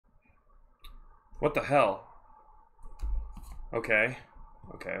What the hell? Okay.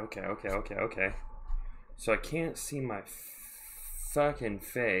 Okay. So I can't see my fucking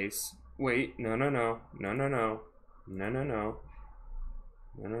face. Wait, no. No.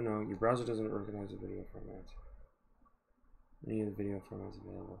 Your browser doesn't recognize the video format. Any of the video formats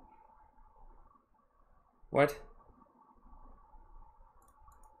available. What?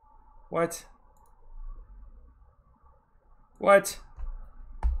 What? What?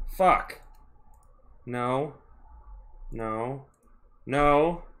 Fuck. No.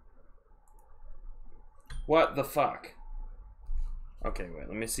 What the fuck? Okay, wait,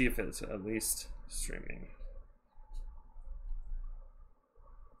 let me see if it's at least streaming.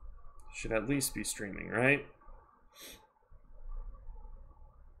 Should at least be streaming, right?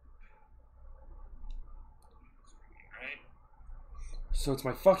 So it's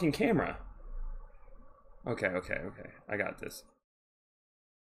my fucking camera. Okay. I got this.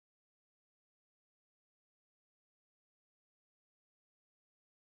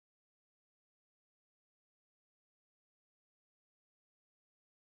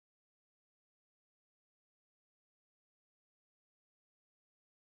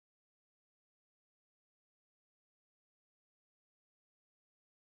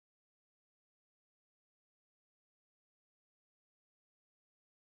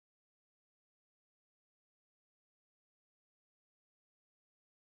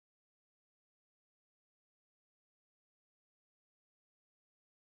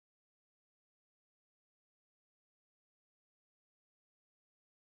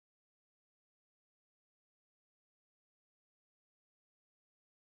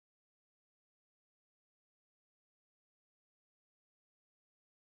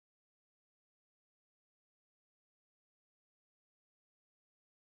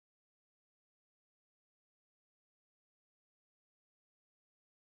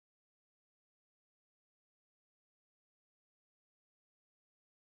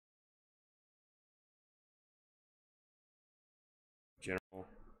 General.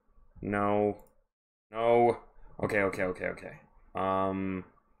 No. Okay.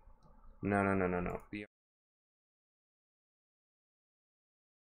 No.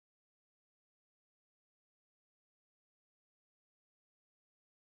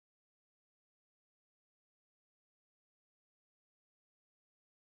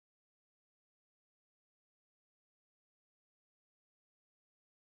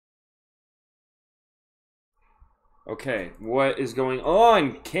 Okay, what is going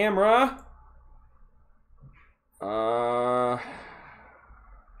on, camera?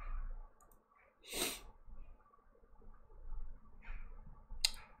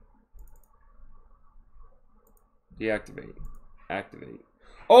 Deactivate. Activate.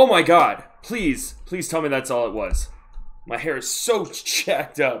 Oh my god! Please tell me that's all it was. My hair is so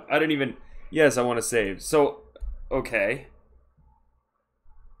jacked up. I don't even... Yes, I want to save. So, okay.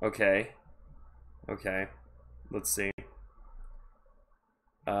 Let's see.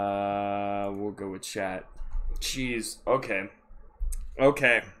 We'll go with chat. Jeez. Okay.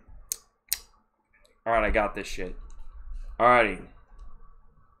 Alright, I got this shit. Alrighty.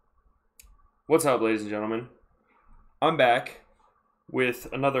 What's up, ladies and gentlemen? I'm back with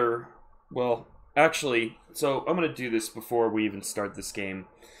another... Well, actually, so I'm going to do this before we even start this game.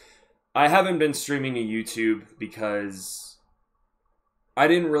 I haven't been streaming to YouTube because I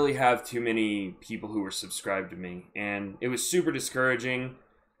didn't really have too many people who were subscribed to me, and it was super discouraging.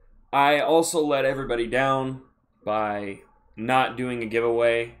 I also let everybody down by not doing a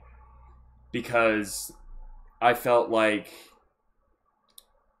giveaway because I felt like,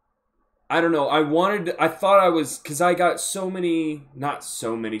 I don't know, I thought I was, because I got not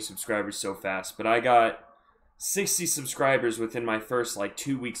so many subscribers so fast, but I got 60 subscribers within my first like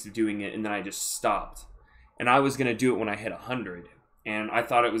 2 weeks of doing it, and then I just stopped. And I was going to do it when I hit 100. And I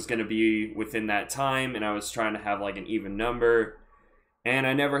thought it was going to be within that time, and I was trying to have like an even number, and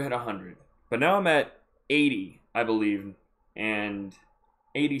I never hit 100. But now I'm at 80, I believe, and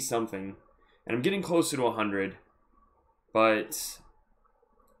 80 something, and I'm getting closer to 100, but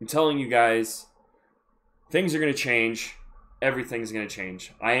I'm telling you guys, things are going to change. Everything's going to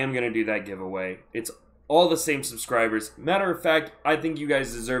change. I am going to do that giveaway. It's all the same subscribers. Matter of fact, I think you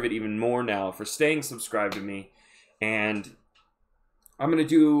guys deserve it even more now for staying subscribed to me, and I'm going to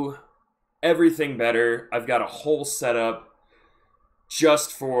do everything better. I've got a whole setup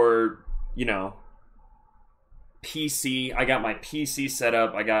just for, you know, PC. I got my PC set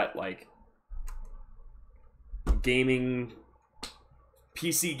up. I got, like, gaming,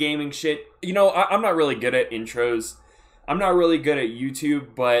 PC gaming shit. You know, I'm not really good at intros. I'm not really good at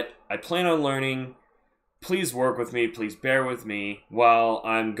YouTube, but I plan on learning. Please work with me. Please bear with me while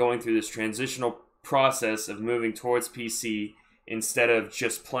I'm going through this transitional process of moving towards PC instead of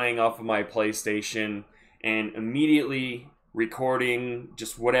just playing off of my PlayStation and immediately recording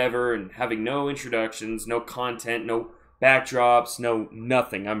just whatever and having no introductions, no content, no backdrops, no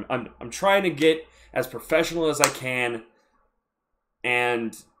nothing. I'm trying to get as professional as I can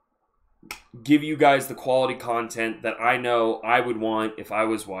and give you guys the quality content that I know I would want if I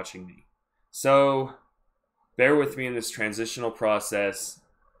was watching me. So bear with me in this transitional process.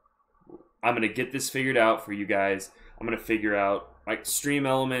 I'm going to get this figured out for you guys. I'm going to figure out like stream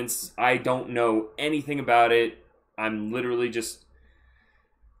elements. I don't know anything about it. I'm literally just,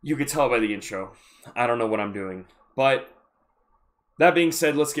 you could tell by the intro, I don't know what I'm doing. But that being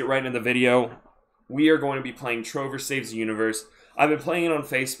said, let's get right into the video. We are going to be playing Trover Saves the Universe. I've been playing it on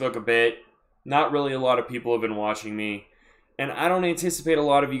Facebook a bit. Not really a lot of people have been watching me. And I don't anticipate a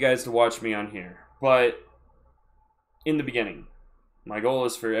lot of you guys to watch me on here. But in the beginning, my goal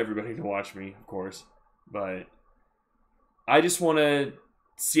is for everybody to watch me, of course. But I just want to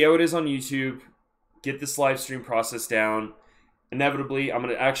see how it is on YouTube. Get this live stream process down. Inevitably, I'm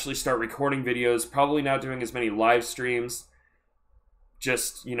going to actually start recording videos. Probably not doing as many live streams.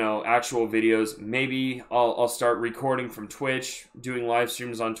 Just, you know, actual videos. Maybe I'll start recording from Twitch. Doing live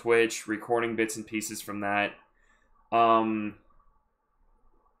streams on Twitch. Recording bits and pieces from that. And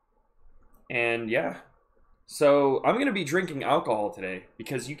yeah. So, I'm going to be drinking alcohol today.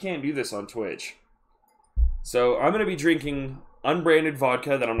 Because you can't do this on Twitch. So, I'm going to be drinking unbranded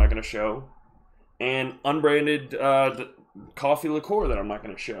vodka that I'm not going to show. And unbranded coffee liqueur that I'm not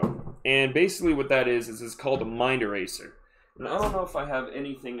going to show. And basically what that is it's called a mind eraser. And I don't know if I have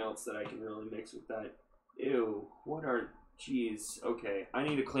anything else that I can really mix with that. Ew, what are... Jeez, okay. I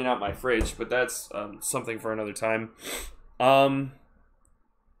need to clean out my fridge, but that's something for another time.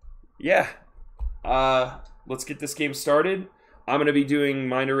 Yeah. Let's get this game started. I'm going to be doing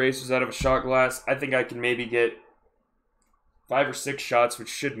mind erasers out of a shot glass. I think I can maybe get 5 or 6 shots, which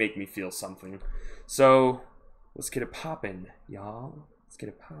should make me feel something. So, let's get it poppin', y'all. Let's get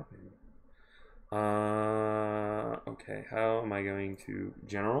it poppin'. Okay, how am I going to...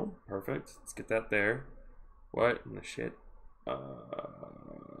 General? Perfect. Let's get that there. What in the shit?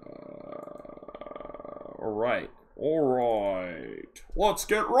 Alright. Alright. Let's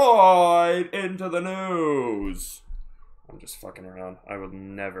get right into the news. I'm just fucking around. I will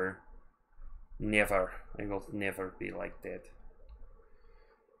never... Never. I will never be like that.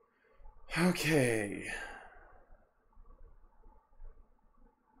 Okay.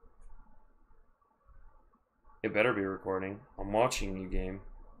 It better be recording. I'm watching you, game.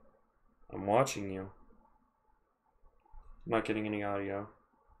 I'm watching you. I'm not getting any audio.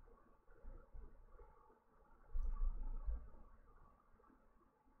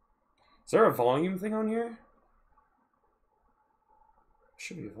 Is there a volume thing on here?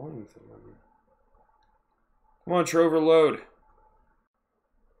 Should be a volume thing on here. Come on, Trover, load.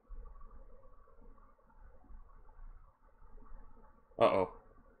 Uh-oh.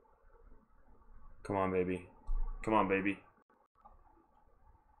 Come on, baby. Come on, baby.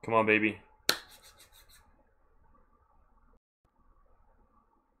 Come on, baby.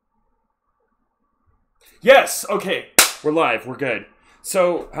 Yes! Okay. We're live. We're good.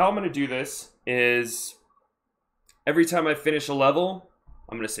 So, how I'm going to do this is every time I finish a level,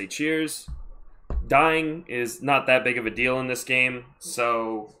 I'm going to say cheers. Dying is not that big of a deal in this game,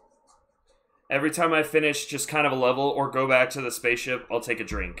 so every time I finish just kind of a level or go back to the spaceship, I'll take a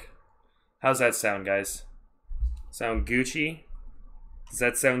drink. How's that sound, guys? Sound Gucci? Does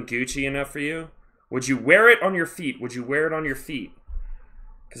that sound Gucci enough for you? Would you wear it on your feet? Would you wear it on your feet?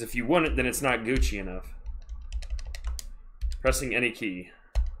 Because if you wouldn't, then it's not Gucci enough. Pressing any key.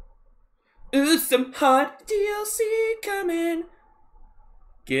 Ooh, some hot DLC coming.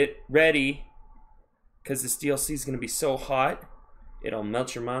 Get ready. Because this DLC is going to be so hot, it'll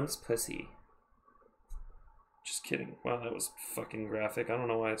melt your mom's pussy. Just kidding. Wow, that was fucking graphic. I don't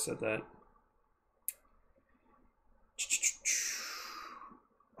know why I said that.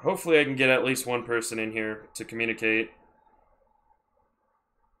 Hopefully I can get at least one person in here to communicate.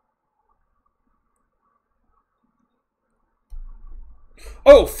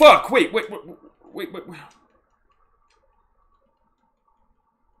 Oh, fuck! Wait.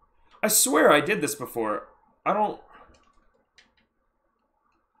 I swear I did this before. I don't...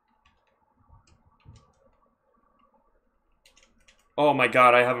 Oh my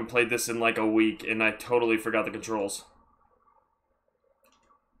god, I haven't played this in like a week and I totally forgot the controls.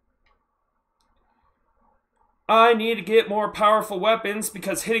 I need to get more powerful weapons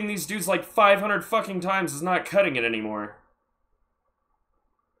because hitting these dudes like 500 fucking times is not cutting it anymore.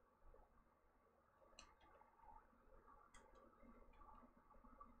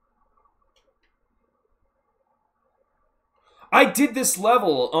 I did this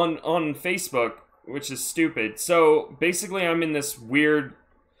level on Facebook, which is stupid. So basically, I'm in this weird,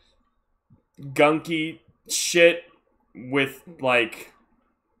 gunky shit with like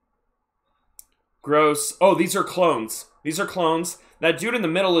gross. Oh, these are clones. These are clones. That dude in the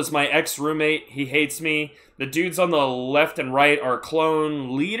middle is my ex-roommate. He hates me. The dudes on the left and right are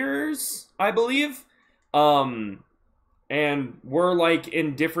clone leaders, I believe. And we're like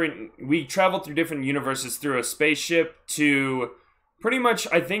in different... We travel through different universes through a spaceship to... Pretty much,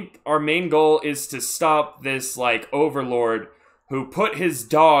 I think our main goal is to stop this, like, overlord who put his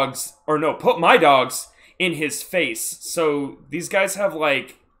dogs... Or no, put my dogs in his face. So these guys have,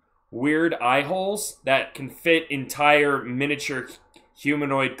 like, weird eye holes that can fit entire miniature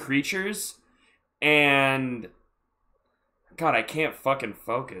humanoid creatures. And... God, I can't fucking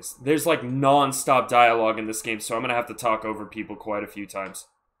focus. There's like non-stop dialogue in this game, so I'm gonna have to talk over people quite a few times.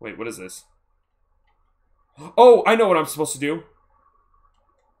 Wait, what is this? Oh, I know what I'm supposed to do.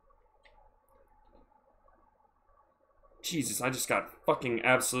 Jesus, I just got fucking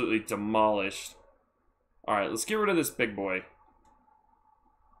absolutely demolished. Alright, let's get rid of this big boy.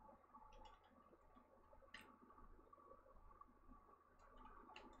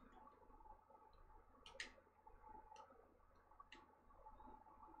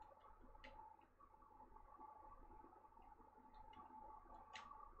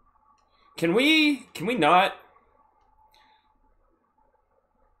 Can we not?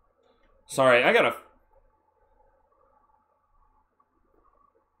 Sorry, I gotta...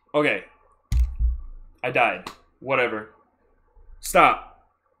 Okay. I died. Whatever. Stop.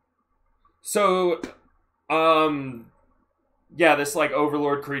 So, yeah, this, like,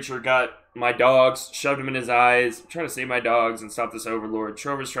 overlord creature got my dogs, shoved them in his eyes. I'm trying to save my dogs and stop this overlord.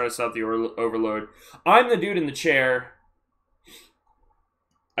 Trover's trying to stop the overlord. I'm the dude in the chair.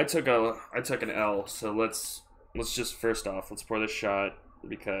 I took an L, so let's just first off, let's pour this shot,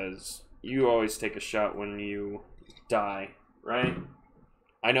 because you always take a shot when you die, right?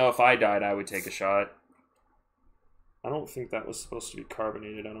 I know if I died, I would take a shot. I don't think that was supposed to be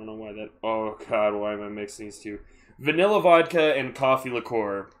carbonated. I don't know why that... Oh, God, why am I mixing these two? Vanilla vodka and coffee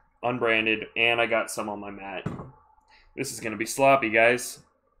liqueur, unbranded, and I got some on my mat. This is going to be sloppy, guys.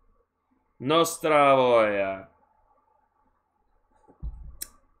 Nostra voia.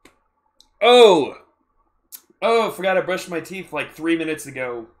 Oh! Oh, forgot I brushed my teeth like 3 minutes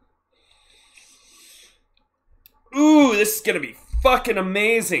ago. Ooh, this is gonna be fucking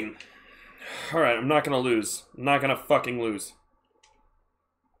amazing. Alright, I'm not gonna lose. I'm not gonna fucking lose.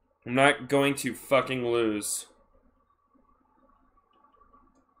 I'm not going to fucking lose.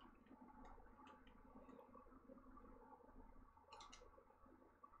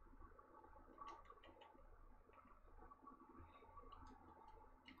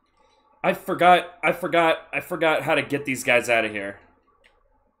 I forgot how to get these guys out of here.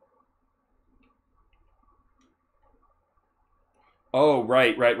 Oh,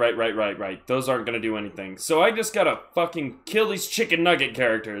 right. Those aren't gonna do anything. So I just gotta fucking kill these chicken nugget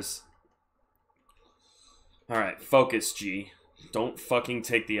characters. Alright, focus, G. Don't fucking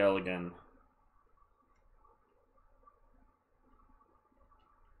take the L again.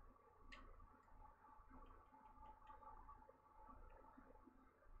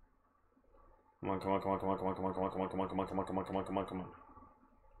 Come on.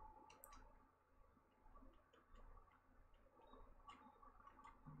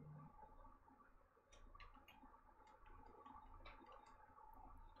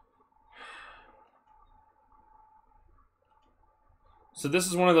 So this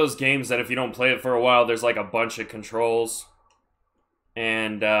is one of those games that if you don't play it for a while, there's like a bunch of controls.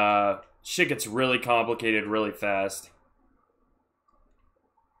 And shit gets really complicated really fast.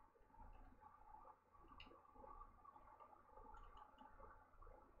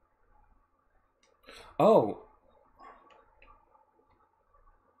 Oh.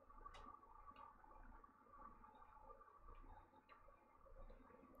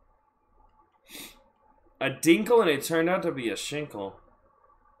 A dinkle and it turned out to be a shinkle.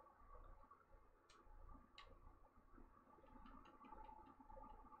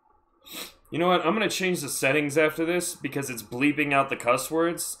 You know what? I'm going to change the settings after this because it's bleeping out the cuss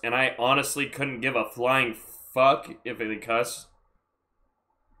words, and I honestly couldn't give a flying fuck if it cuss.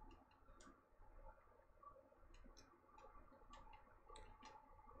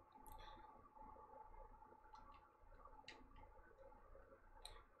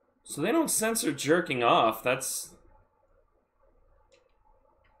 So they don't censor jerking off. That's...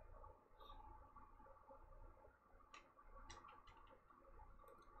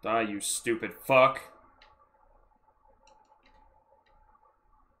 Die, you stupid fuck.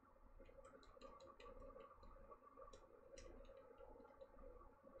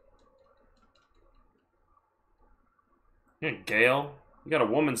 Yeah, Gail. You got a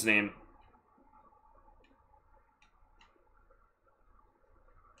woman's name.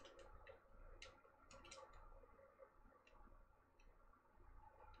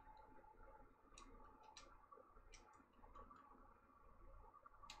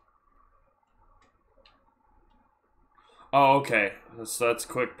 Oh, okay. So that's a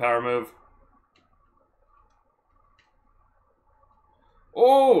quick power move.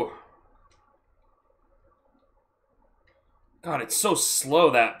 Oh! God, it's so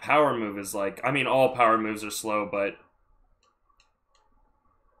slow, that power move is like... I mean, all power moves are slow, but...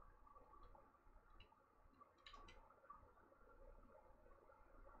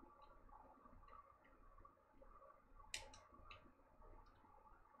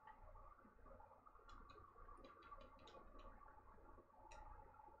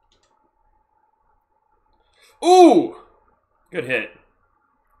 Ooh! Good hit.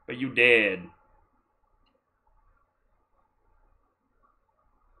 But you dead.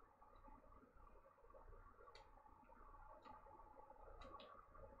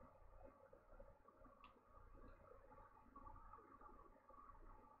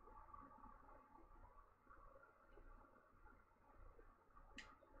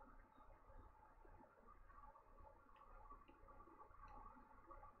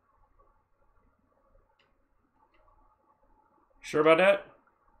 Sure about that?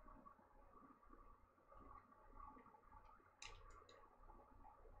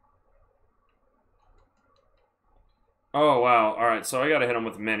 Oh, wow. Alright, so I gotta hit him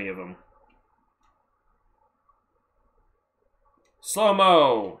with many of them.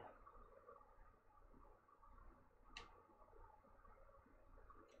 Slow-mo!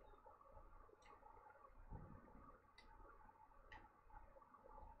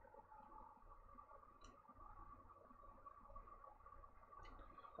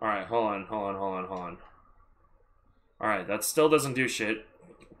 Alright, hold on. Alright, that still doesn't do shit.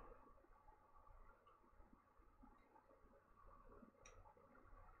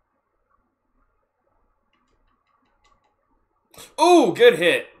 Ooh, good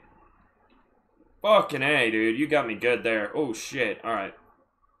hit! Fucking A, dude. You got me good there. Oh, shit. Alright.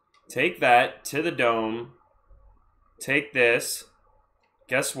 Take that to the dome. Take this.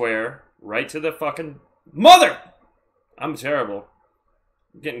 Guess where? Right to the fucking... Mother! I'm terrible.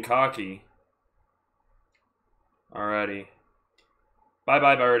 I'm getting cocky. Alrighty.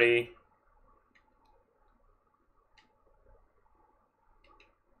 Bye-bye, birdie.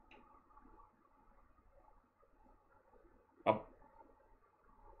 Oh.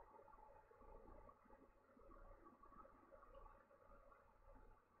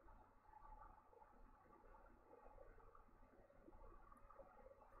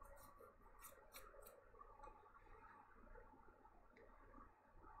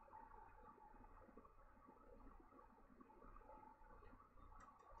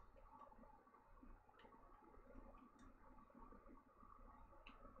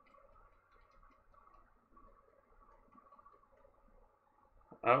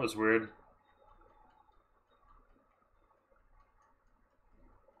 That was weird.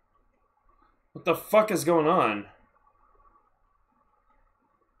 What the fuck is going on?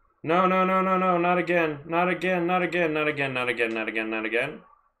 No, not again. Not again, not again, not again, not again, not again, not again.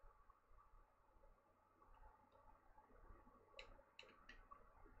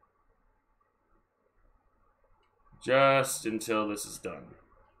 Just until this is done.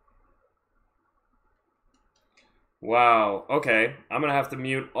 Wow, okay. I'm gonna have to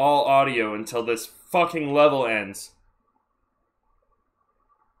mute all audio until this fucking level ends.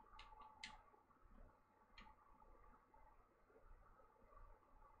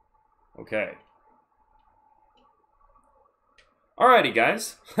 Okay. Alrighty,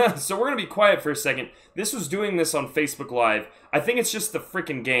 guys. So we're gonna be quiet for a second. This was doing this on Facebook Live. I think it's just the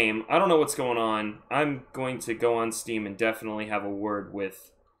freaking game. I don't know what's going on. I'm going to go on Steam and definitely have a word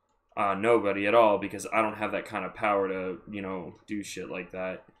with nobody at all, because I don't have that kind of power to, you know, do shit like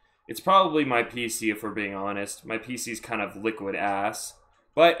that. It's probably my PC, if we're being honest. My PC's kind of liquid ass.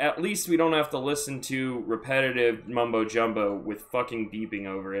 But at least we don't have to listen to repetitive mumbo-jumbo with fucking beeping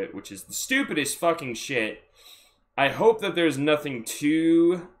over it, which is the stupidest fucking shit. I hope that there's nothing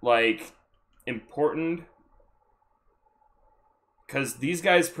too, like, important. Because these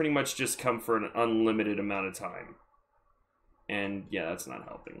guys pretty much just come for an unlimited amount of time. And, yeah, that's not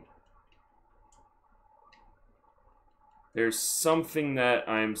helping. There's something that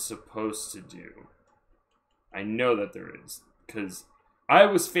I'm supposed to do. I know that there is. Because I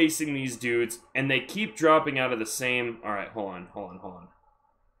was facing these dudes, and they keep dropping out of the same... Alright, hold on.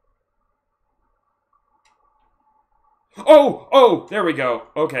 Oh! There we go.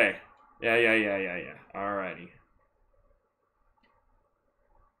 Okay. Yeah. Alrighty.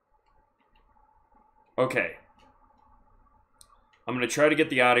 Okay. I'm going to try to get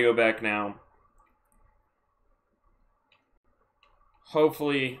the audio back now.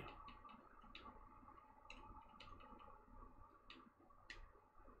 Hopefully.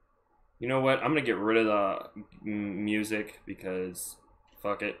 You know what? I'm going to get rid of the music because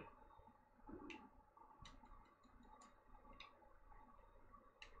fuck it.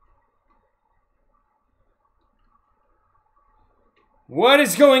 What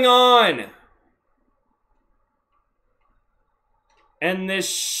is going on? And this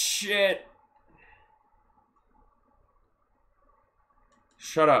shit.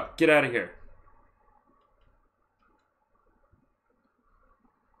 Shut up. Get out of here.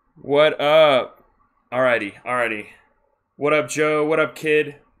 What up? Alrighty. What up, Joe? What up,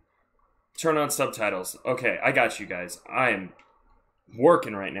 kid? Turn on subtitles. Okay, I got you guys. I am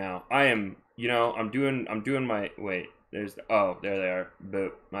working right now. I am, you know, I'm doing my, wait. There's, oh, there they are.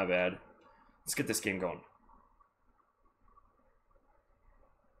 Boop, my bad. Let's get this game going.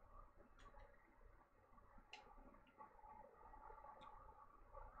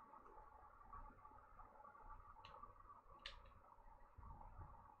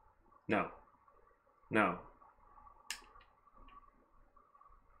 No.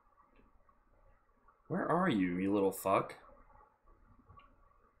 Where are you, you little fuck?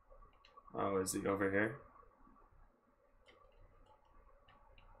 Oh, is he over here?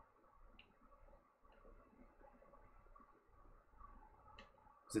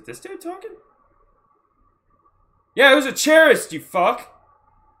 Is it this dude talking? Yeah, it was a Charist, you fuck!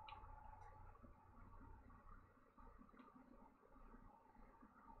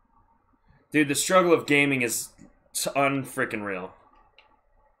 Dude, the struggle of gaming is unfreaking real.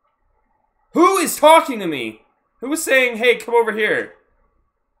 Who is talking to me? Who was saying, hey, come over here?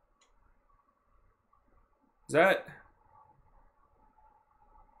 Is that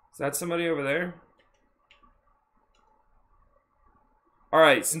somebody over there?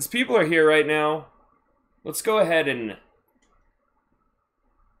 Alright, since people are here right now, let's go ahead and...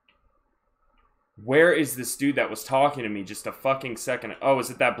 Where is this dude that was talking to me just a fucking second? Oh, is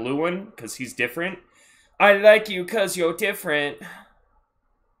it that blue one? Because he's different? I like you because you're different.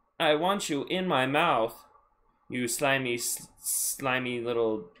 I want you in my mouth. You slimy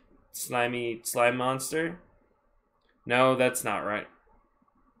little slime monster. No, that's not right.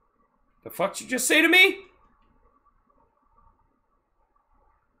 The fuck did you just say to me?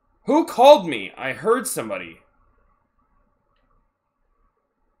 Who called me? I heard somebody.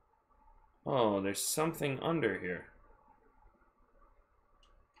 Oh, there's something under here.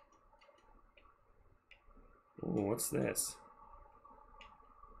 Ooh, what's this?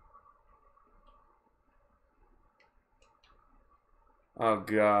 Oh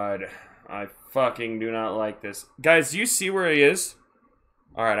god, I fucking do not like this. Guys, do you see where he is?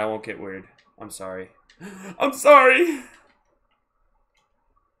 Alright, I won't get weird. I'm sorry. I'm sorry!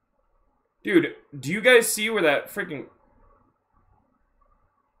 Dude, do you guys see where that freaking...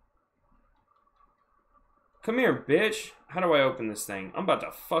 Come here, bitch. How do I open this thing? I'm about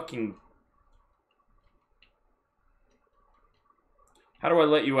to fucking... How do I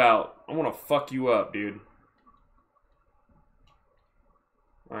let you out? I want to fuck you up, dude.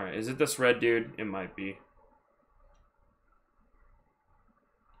 Alright, is it this red dude? It might be.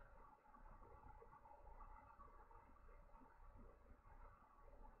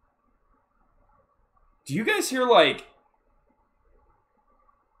 Do you guys hear, like...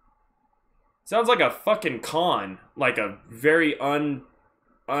 Sounds like a fucking con. Like a very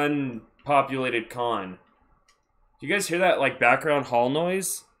unpopulated con. Do you guys hear that, like, background hall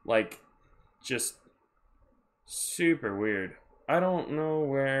noise? Like, just super weird. I don't know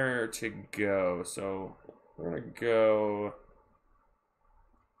where to go, so we're gonna go...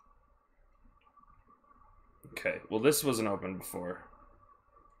 Okay, well, this wasn't open before.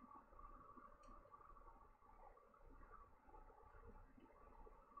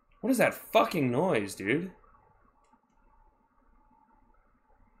 What is that fucking noise, dude?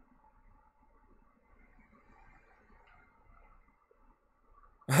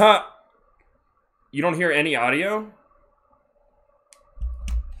 Ha! You don't hear any audio?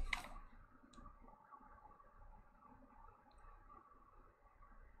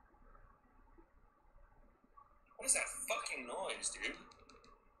 What is that fucking noise,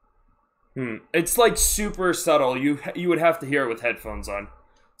 dude? It's like super subtle. You would have to hear it with headphones on.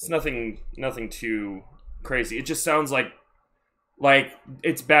 It's nothing too crazy. It just sounds like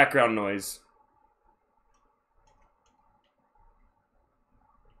it's background noise.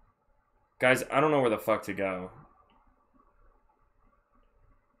 Guys, I don't know where the fuck to go.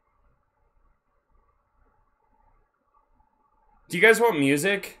 Do you guys want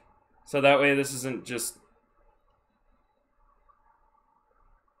music? So that way this isn't just...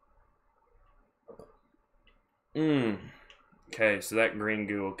 Okay, so that green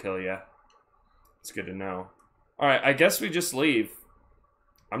goo will kill ya. It's good to know. Alright, I guess we just leave.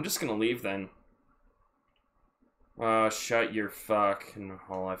 I'm just gonna leave then. Shut your fucking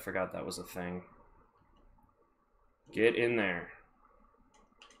hole. I forgot that was a thing. Get in there.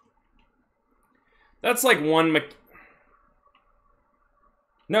 That's like one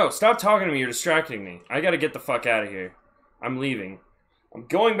No, stop talking to me. You're distracting me. I gotta get the fuck out of here. I'm leaving. I'm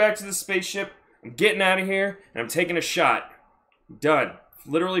going back to the spaceship. I'm getting out of here, and I'm taking a shot. Done.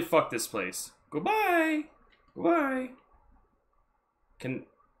 Literally fuck this place. Goodbye. Goodbye.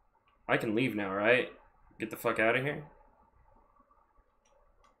 I can leave now, right? Get the fuck out of here.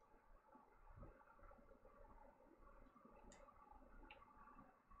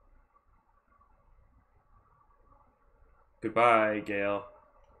 Goodbye, Gale.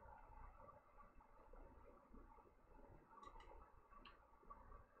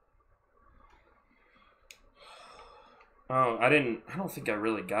 Oh, I don't think I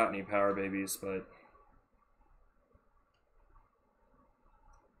really got any power babies, but...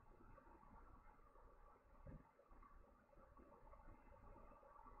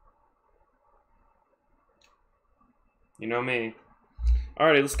 You know me.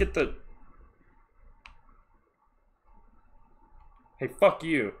 Alrighty, let's get the... Hey, fuck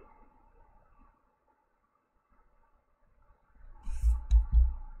you.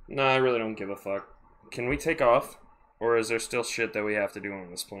 Nah, I really don't give a fuck. Can we take off? Or is there still shit that we have to do on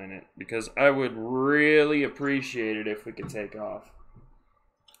this planet? Because I would really appreciate it if we could take off.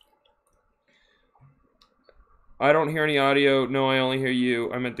 I don't hear any audio. No, I only hear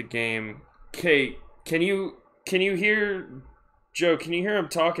you. I'm at the game. Kate, can you hear... Joe, can you hear him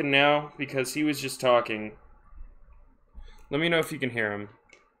talking now? Because he was just talking. Let me know if you can hear him.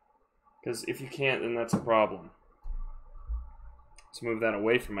 Because if you can't, then that's a problem. Let's move that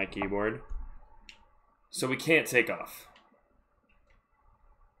away from my keyboard. So we can't take off.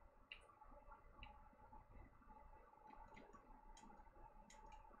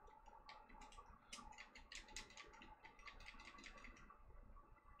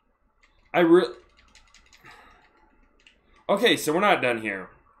 Okay, so we're not done here.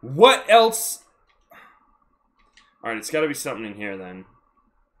 What else? Alright, it's gotta be something in here then.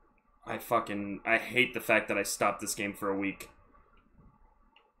 I hate the fact that I stopped this game for a week.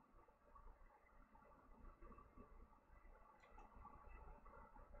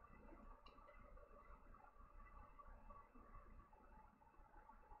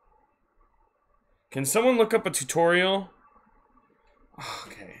 Can someone look up a tutorial?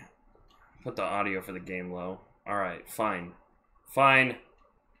 Okay. Put the audio for the game low. Alright, fine. Fine.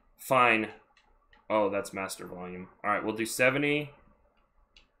 Fine. Oh, that's master volume. Alright, we'll do 70.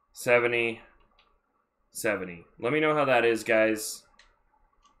 70. 70. Let me know how that is, guys.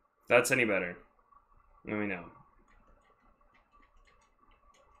 If that's any better. Let me know.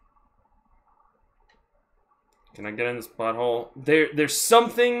 Can I get in this butthole? There's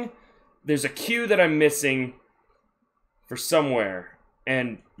something... There's a cue that I'm missing for somewhere.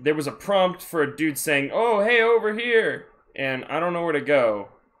 And there was a prompt for a dude saying, "Oh, hey, over here." And I don't know where to go.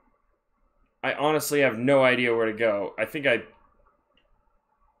 I honestly have no idea where to go. I think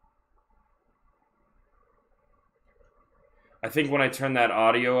when I turned that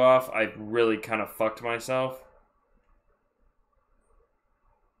audio off, I really kind of fucked myself.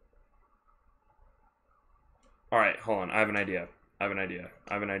 Alright, hold on. I have an idea. I have an idea.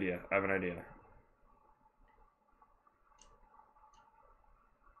 I have an idea. I have an idea.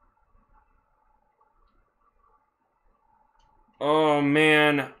 Oh,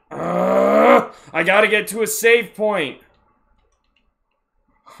 man. I gotta get to a save point.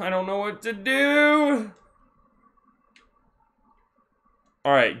 I don't know what to do.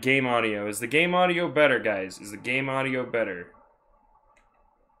 Alright, game audio. Is the game audio better, guys? Is the game audio better?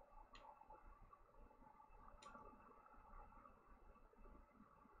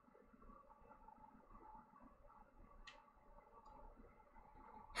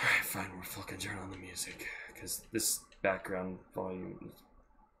 Alright, fine. We'll fucking turn on the music. Because this background volume is...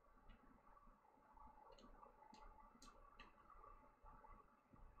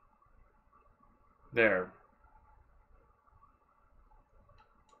 There.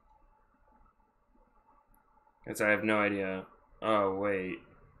 Guys, I have no idea. Oh, wait.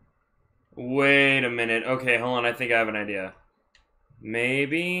 Wait a minute. Okay, hold on. I think I have an idea.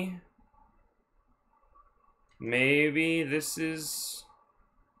 Maybe this is...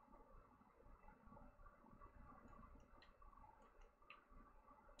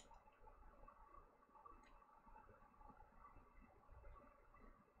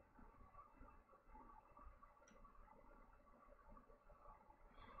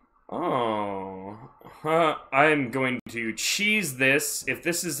 Oh. I'm going to cheese this. If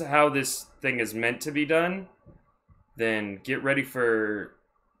this is how this thing is meant to be done, then get ready for,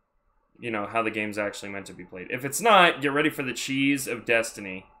 you know, how the game's actually meant to be played. If it's not, get ready for the cheese of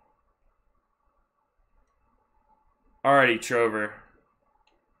destiny. Alrighty, Trover.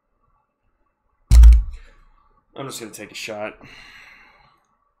 I'm just gonna take a shot.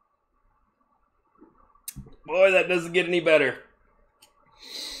 Boy, that doesn't get any better.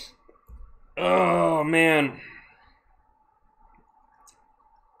 Oh, man.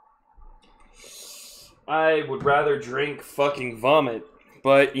 I would rather drink fucking vomit.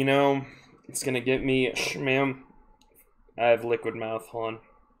 But, you know, it's gonna get me... Ma'am, I have liquid mouth. Hold on.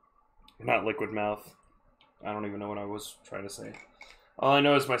 Not liquid mouth. I don't even know what I was trying to say. All I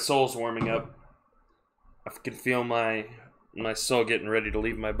know is my soul's warming up. I can feel my soul getting ready to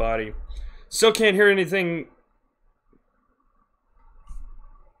leave my body. Still can't hear anything...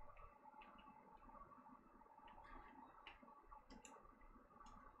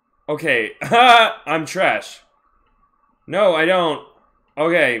 Okay, I'm trash. No, I don't.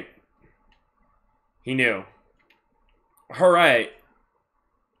 Okay. He knew. Alright.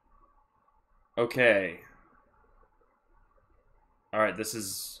 Okay. Alright, this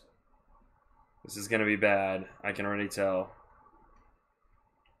is gonna be bad. I can already tell.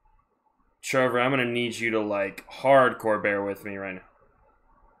 Trover, I'm gonna need you to, like, hardcore bear with me right now.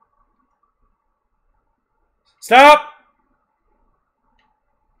 Stop!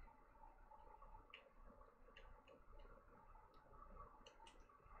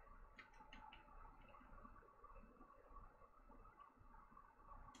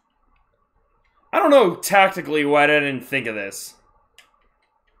 I don't know tactically why I didn't think of this.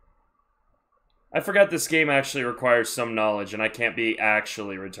 I forgot this game actually requires some knowledge, and I can't be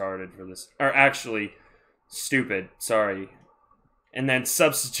actually retarded for this. Or actually stupid, sorry. And then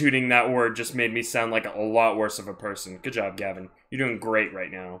substituting that word just made me sound like a lot worse of a person. Good job, Gavin. You're doing great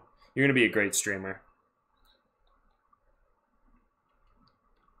right now. You're gonna be a great streamer.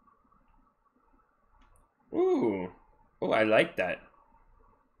 Ooh. Oh, I like that.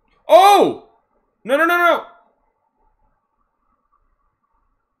 Oh! No, no, no, no!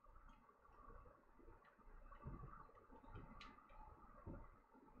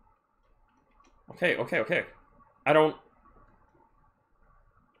 Okay, okay, okay. I don't...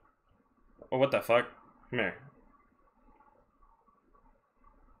 Oh, what the fuck? Come here.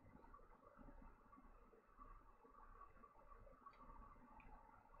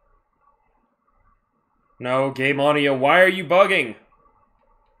 No, game audio, why are you bugging?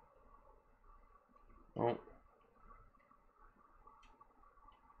 Oh.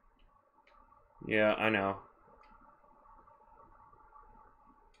 Yeah, I know.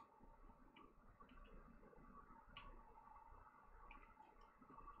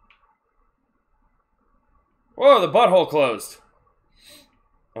 Whoa, the butthole closed.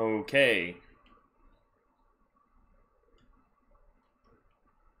 Okay.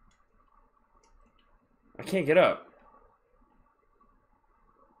 I can't get up.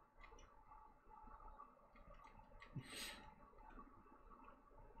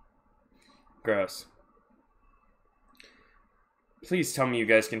 Gross. Please tell me you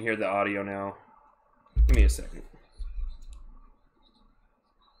guys can hear the audio now. Give me a second.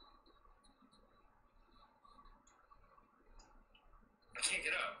 I can't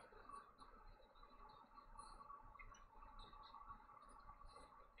get up.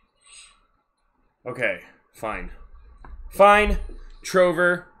 Okay, fine. Fine,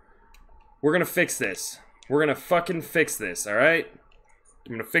 Trover. We're gonna fix this. We're gonna fucking fix this, alright?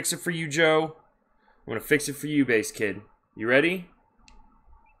 I'm gonna fix it for you, Joe. I'm gonna fix it for you, base kid. You ready?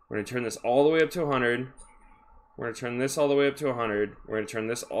 We're gonna turn this all the way up to 100. We're gonna turn this all the way up to 100. We're gonna turn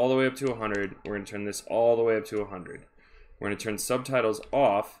this all the way up to 100. We're gonna turn this all the way up to 100. We're gonna turn subtitles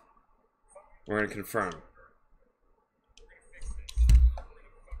off. We're gonna confirm. I'm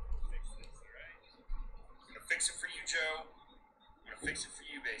gonna fix it for you, Joe. I'm gonna fix it for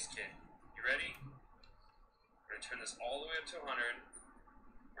you, base kid. You ready? We're gonna turn this all the way up to 100.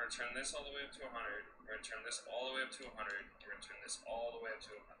 We're gonna turn this all the way up to 100. We're gonna turn this all the way up to 100. We're gonna turn this all the way up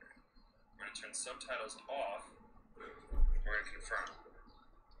to 100. We're gonna turn subtitles off. We're gonna confirm. I'm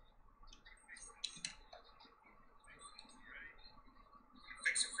gonna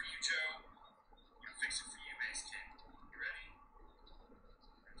fix it for you, Joe. I'm gonna fix it for you, base kid. You ready?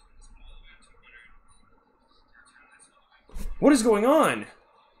 We're gonna turn this all the way up to 100. We're gonna turn this all the way up to 100. What is going on?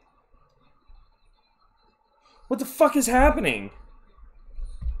 What the fuck is happening?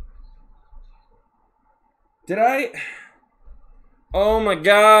 Did I? Oh my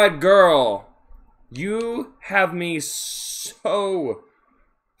god, girl. You have me so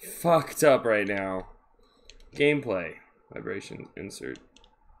fucked up right now. Gameplay. Vibration insert.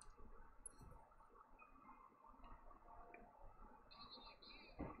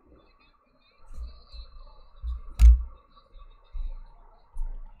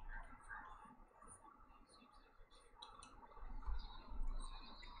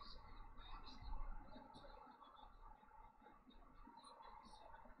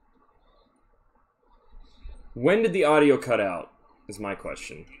 When did the audio cut out? Is my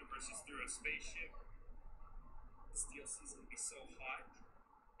question.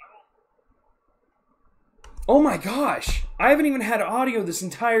 Oh my gosh! I haven't even had audio this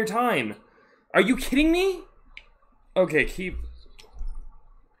entire time. Are you kidding me? Okay, keep...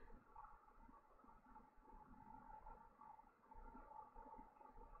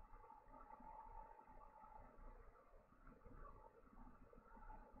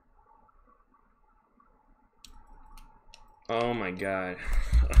 Oh my god.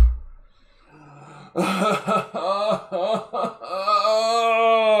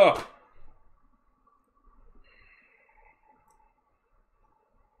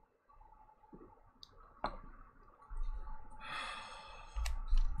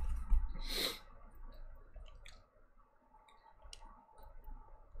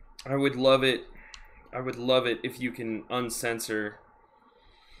 I would love it. I would love it if you can uncensor.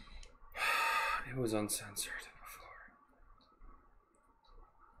 It was uncensored before.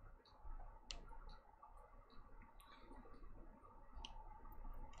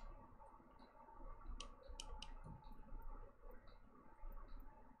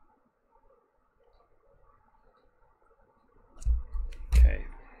 Okay.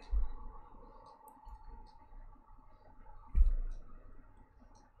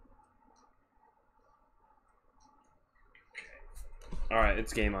 Alright,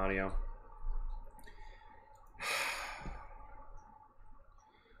 it's game audio.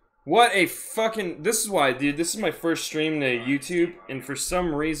 What a fucking... This is why, dude. This is my first stream to YouTube, and for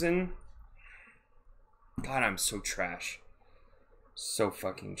some reason... God, I'm so trash. So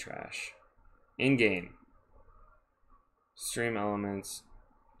fucking trash. In-game. Stream elements.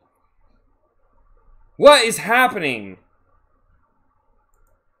 What is happening?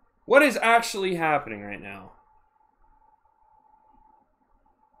 What is actually happening right now?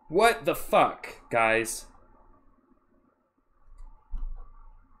 What the fuck, guys?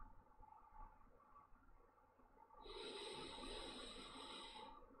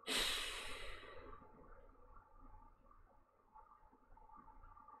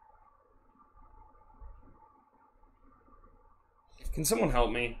 Can someone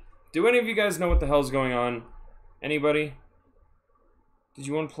help me? Do any of you guys know what the hell's going on? Anybody? Did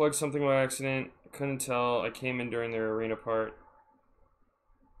you unplug something by accident? I couldn't tell. I came in during their arena part.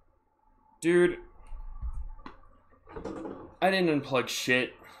 Dude. I didn't unplug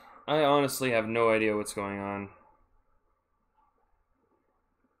shit. I honestly have no idea what's going on.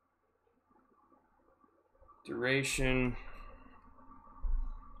 Duration.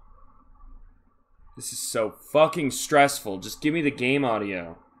 This is so fucking stressful. Just give me the game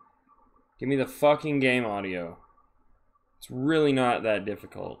audio. Give me the fucking game audio. It's really not that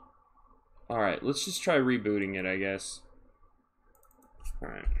difficult. Alright, let's just try rebooting it, I guess.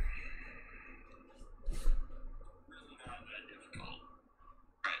 Alright. Really not that difficult.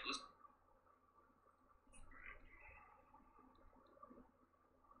 Alright, let's...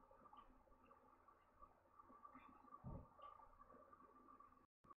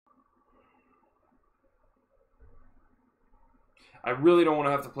 I really don't want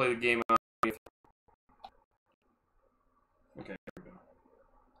to have to play the game. Okay, here we go.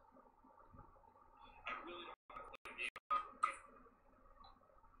 I really don't want to play the game. Okay.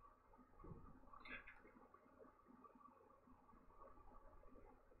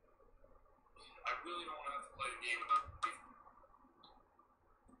 I really don't want to have to play the game without.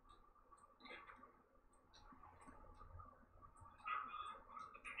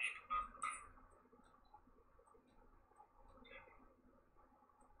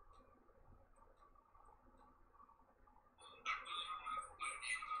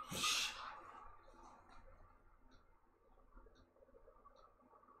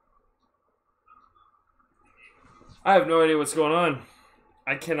 I have no idea what's going on.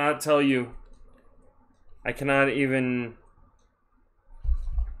 I cannot tell you. I cannot even...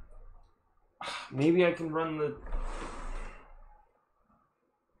 Maybe I can run the...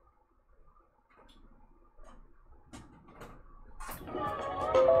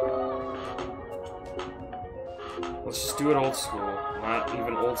 Let's just do it old school. Not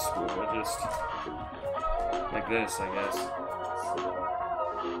even old school, but just... like this, I guess.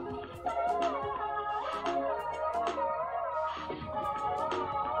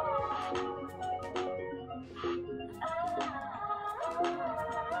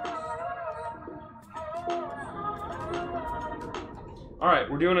 Alright,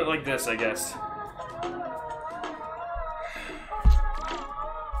 we're doing it like this, I guess.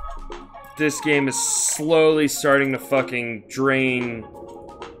 This game is slowly starting to fucking drain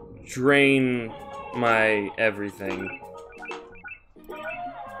my everything.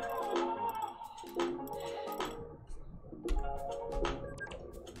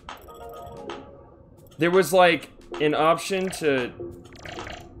 There was like an option to...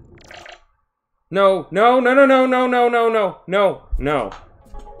 No.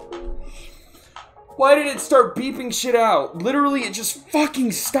 Why did it start beeping shit out? Literally, it just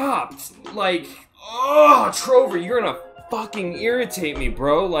fucking stopped. Like, oh, Trover, you're gonna fucking irritate me,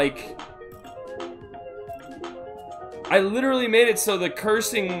 bro. Like, I literally made it so the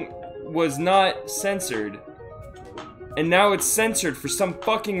cursing was not censored. And now it's censored for some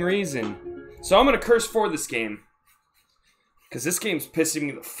fucking reason. So I'm gonna curse for this game. Because this game's pissing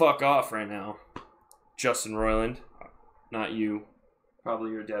me the fuck off right now. Justin Roiland. Not you.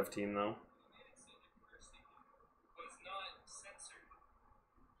 Probably your dev team, though.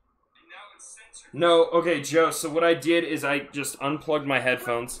 No, okay, Joe, so what I did is I just unplugged my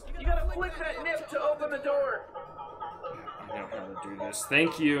headphones. You gotta flick that nip to open the door. I know how to do this.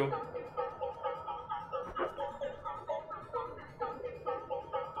 Thank you.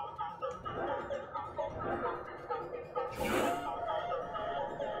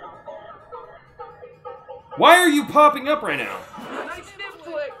 Why are you popping up right now? Nice nip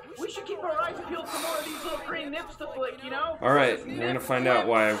flick. We should keep our eyes peeled for more of these little green nips to flick, you know? Alright, we're gonna find out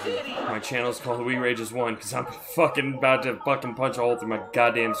why my channel's called RAGES 1, because I'm fucking about to fucking punch a hole through my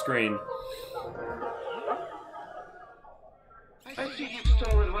goddamn screen. I see you've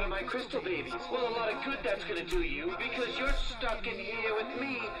stolen one of my crystal babies. Well, a lot of good that's gonna do you, because you're stuck in here with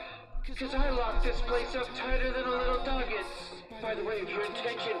me. Because I locked this place up tighter than a little dog is. By the way, if your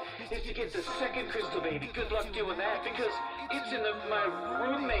intention is to get the second crystal baby, good luck doing that, because it's in my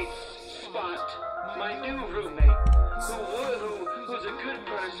roommate's spot. My new roommate, who's a good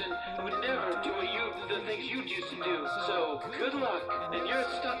person, who would never do the things you used to do. So, good luck, and you're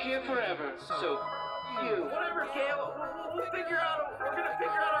stuck here forever. So, you. Whatever, Gale. We'll figure out. We're gonna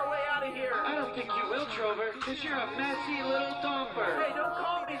figure out our way out of here. I don't think you will, Trover, because you're a messy little domper. Hey, don't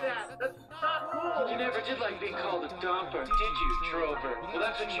call me that. That's not cool. You never did like being called a domper, did you, Trover? Well,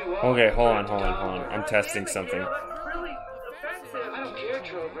 that's what you are. Okay, hold on. I'm testing something. Gale, that's really offensive. I don't care,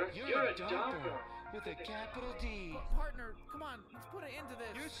 Trover. You're a domper. With a capital D. Partner, come on, let's put an end to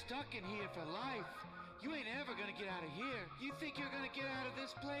this. You're stuck in here for life. You ain't ever gonna get out of here. You think you're gonna get out of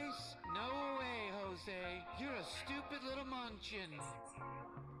this place? No way, Jose. You're a stupid little munchin.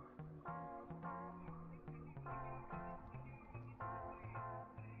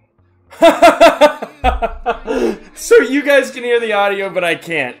 So you guys can hear the audio, but I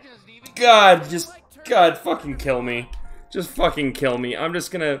can't. God fucking kill me. Just fucking kill me. I'm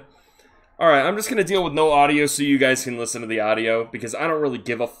just gonna deal with no audio so you guys can listen to the audio, because I don't really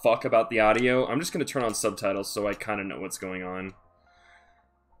give a fuck about the audio. I'm just gonna turn on subtitles so I kinda know what's going on.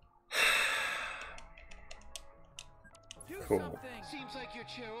 Cool.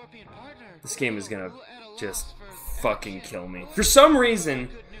 This game is gonna just fucking kill me. For some reason,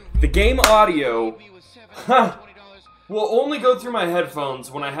 the game audio will only go through my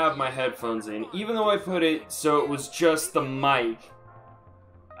headphones when I have my headphones in, even though I put it so it was just the mic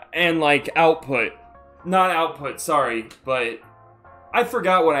and like output. Not output, sorry, but I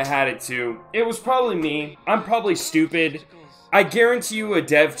forgot what I had it to. It was probably me. I'm probably stupid. I guarantee you a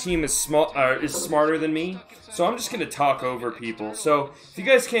dev team is smarter than me, so I'm just gonna talk over people. So if you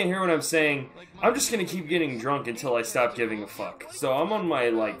guys can't hear what I'm saying, I'm just gonna keep getting drunk until I stop giving a fuck. So I'm on my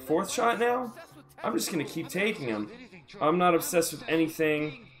like 4th shot now. I'm just gonna keep taking them. I'm not obsessed with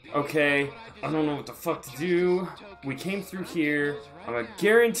anything. Okay, I don't know what the fuck to do. We came through here. I'm gonna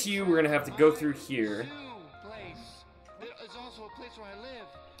guarantee you we're gonna have to go through here.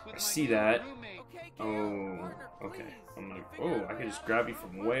 I see that. Oh, okay. Oh, I can just grab you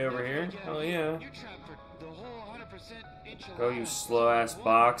from way over here? Hell yeah. Go, you slow ass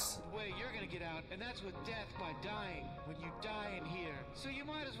box.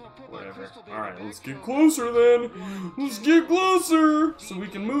 Whatever. Alright, let's get closer then. Let's get closer so we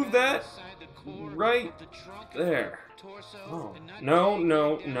can move that right there. Oh. No.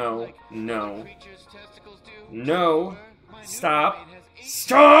 No. Stop.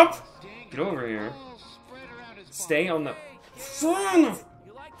 Stop! Get over here. Stay on the...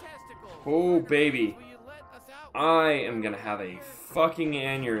 Oh, baby. I am gonna have a fucking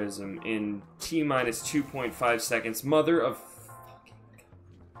aneurysm in T-minus 2.5 seconds. Mother of...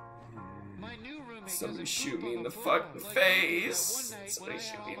 Somebody shoot me in the fucking face. Somebody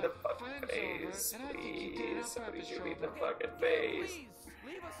shoot me in the fucking face. Please. Somebody shoot me in the fucking face.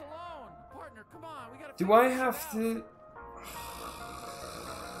 Leave us alone. Partner, come on. We gotta Do I have to...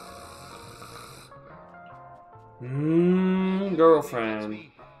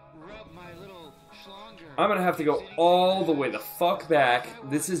 Girlfriend. I'm gonna have to go all the way the fuck back.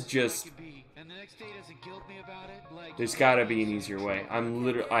 This is just... There's gotta be an easier way.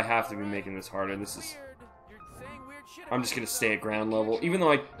 I have to be making this harder. This is... I'm just gonna stay at ground level. Even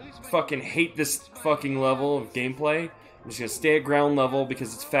though I fucking hate this fucking level of gameplay, I'm just gonna stay at ground level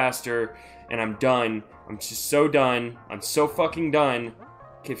because it's faster, and I'm done. I'm just so done. I'm so fucking done.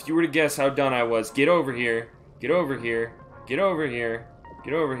 Okay, if you were to guess how done I was, get over here. Get over here. Get over here.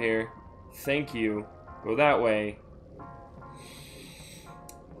 Get over here. Thank you. Go that way.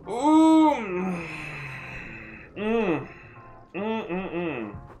 Ooh.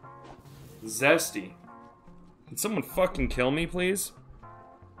 Zesty. Can someone fucking kill me, please?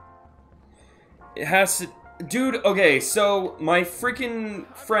 It has to... Dude, okay, so my freaking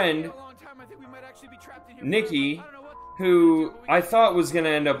friend, Nikki, who I thought was gonna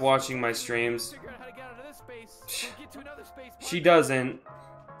end up watching my streams, she doesn't.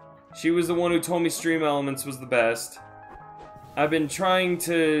 She was the one who told me Stream Elements was the best. I've been trying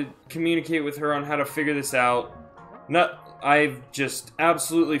to communicate with her on how to figure this out. I've just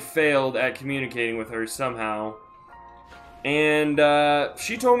absolutely failed at communicating with her somehow. And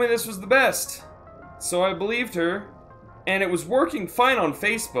she told me this was the best. So I believed her. And it was working fine on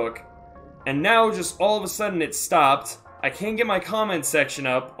Facebook. And now just all of a sudden it stopped. I can't get my comment section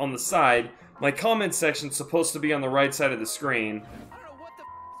up on the side. My comment section's supposed to be on the right side of the screen. I don't know what the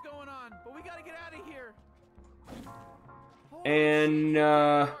f***'s going on, but we gotta get out of here. And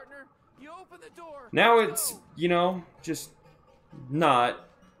Partner, you open the door. now Let's it's, go. you know, just not.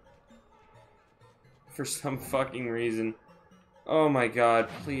 For some fucking reason. Oh my god,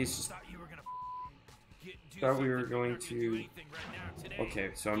 please just... Thought we were going to... Okay,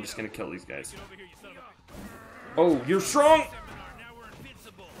 so I'm just gonna kill these guys. Oh, you're strong!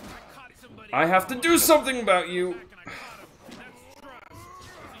 I have to do something about you!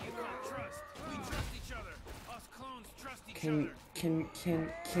 Can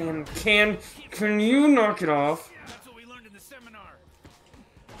you knock it off? That's what we learned in the seminar.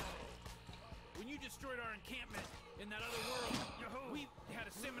 When you destroyed our encampment in that other world, we had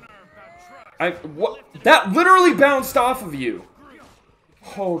a seminar about trust. What? That literally bounced off of you!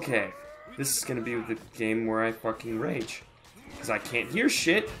 Okay. This is gonna be the game where I fucking rage. Because I can't hear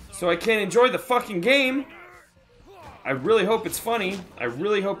shit, so I can't enjoy the fucking game. I really hope it's funny. I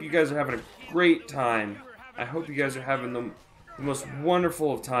really hope you guys are having a great time. I hope you guys are having the most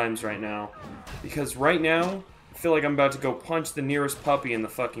wonderful of times right now. Because right now, I feel like I'm about to go punch the nearest puppy in the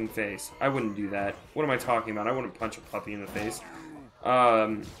fucking face. I wouldn't do that. What am I talking about? I wouldn't punch a puppy in the face.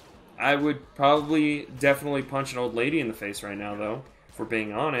 I would probably definitely punch an old lady in the face right now, though. If we're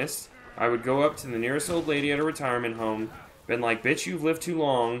being honest. I would go up to the nearest old lady at a retirement home, been like, bitch, you've lived too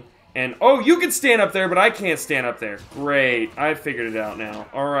long, and, oh, you can stand up there, but I can't stand up there. Great, I figured it out now.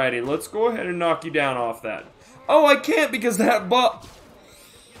 Alrighty, let's go ahead and knock you down off that. Oh, I can't because that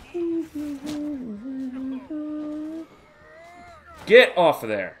Get off of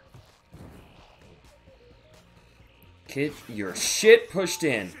there. Get your shit pushed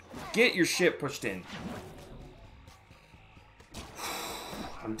in. Get your shit pushed in.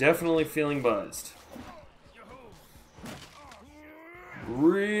 I'm definitely feeling buzzed.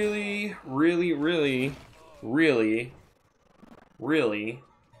 Really, really, really, really, really,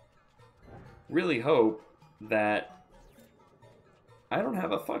 really hope that I don't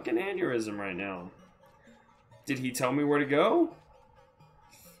have a fucking aneurysm right now. Did he tell me where to go?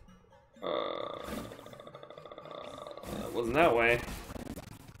 It wasn't that way.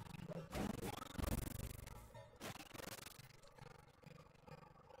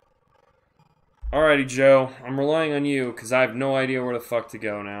 Alrighty, Joe. I'm relying on you, because I have no idea where the fuck to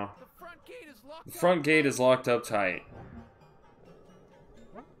go now. The front gate is locked up tight.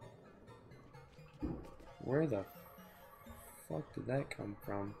 Where the fuck did that come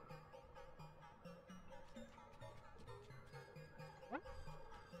from?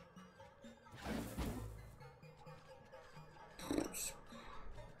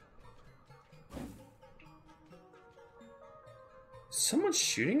 Someone's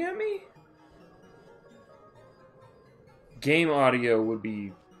shooting at me? Game audio would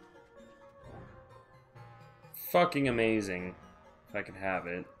be fucking amazing if I could have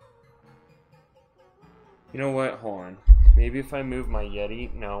it. You know what? Hold on. Maybe if I move my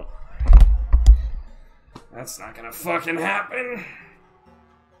Yeti? No. That's not gonna fucking happen.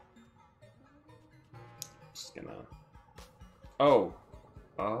 Just gonna... Oh.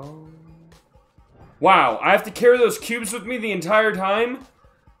 Oh. Wow, I have to carry those cubes with me the entire time?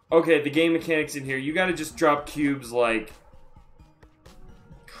 Okay, the game mechanics in here. You gotta just drop cubes like...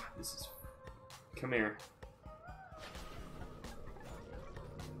 God, this is... Come here.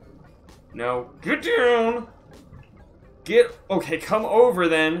 No. Get down! Get... Okay, come over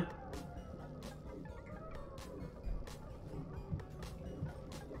then.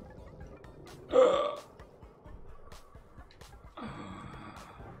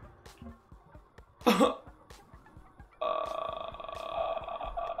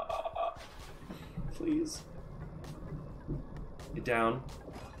 Please. Get down.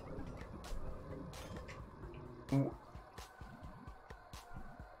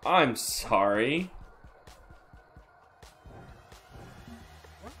 I'm sorry.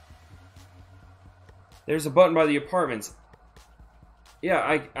 There's a button by the apartments.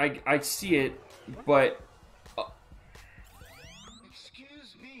 Yeah, I see it, but...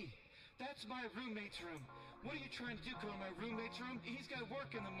 Excuse me. That's my roommate's room. What are you trying to do, come in my roommate's room? He's got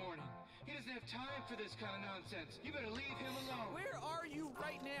work in the morning. He doesn't have time for this kind of nonsense. You better leave him alone. Where are you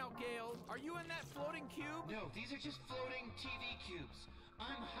right now, Gale? Are you in that floating cube? No, these are just floating TV cubes.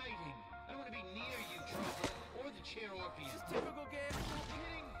 I'm hiding. I don't want to be near you, Trover, or the chair Orpheus. Just typical Gale. Stop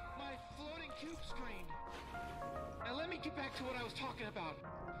hitting my floating cube screen. Now let me get back to what I was talking about.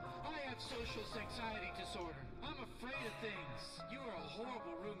 I have social anxiety disorder. I'm afraid of things. You are a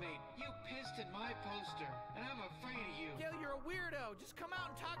horrible roommate. You pissed in my poster, and I'm afraid of you. Gale, you're a weirdo. Just come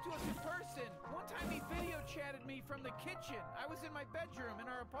out and talk to us in person. One time he video chatted me from the kitchen. I was in my bedroom in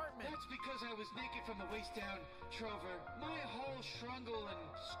our apartment. That's because I was naked from the waist down, Trover. My whole shrungle and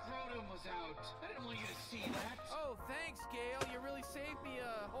scrotum was out. I didn't want you to see that. Oh, thanks, Gale. You really saved me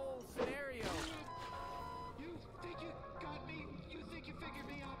a whole scenario. You think you got me? You think you figured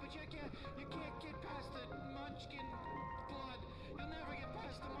me out, but you can't get past the Munchkin blood. You'll never get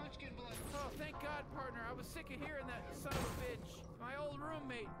past the Munchkin blood. Oh, thank God, partner. I was sick of hearing that son of a bitch. My old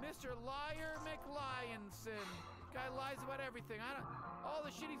roommate, Mr. Liar McLionson. Guy lies about everything. All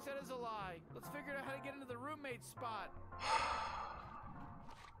the shit he said is a lie. Let's figure out how to get into the roommate spot.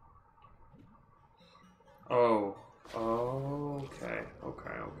 Oh. Okay.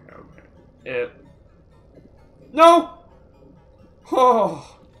 No!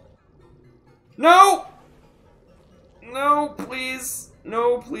 Oh! No! No, please!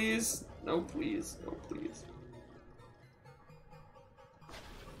 No, please! No, please! No, please!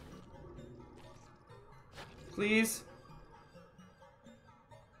 Please?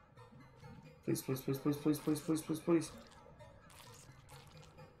 Please.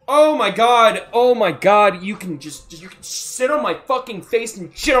 Oh my god! Oh my god! You can sit on my fucking face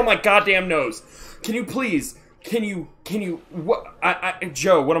and shit on my goddamn nose! Can you please? Can you, what,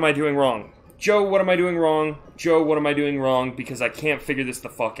 Joe, what am I doing wrong? Joe, what am I doing wrong? Joe, what am I doing wrong? Because I can't figure this the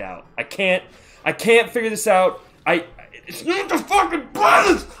fuck out. I can't figure this out. It's not the fucking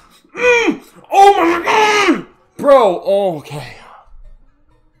buttons! Oh my god! Bro, oh, okay.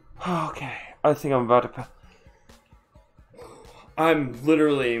 Okay, I think I'm about to I'm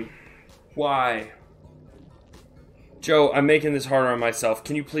literally, why? Joe, I'm making this harder on myself.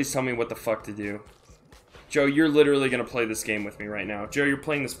 Can you please tell me what the fuck to do? Joe, you're literally gonna play this game with me right now. Joe, you're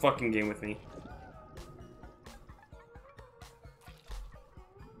playing this fucking game with me.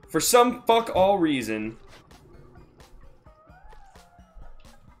 For some fuck all reason.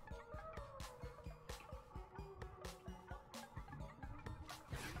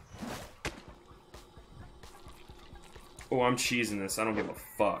 Oh, I'm cheesing this. I don't give a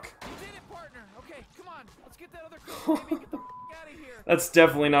fuck. You did it, partner. Okay, come on. Let's get that other crystal baby. Get the fuck out of here. That's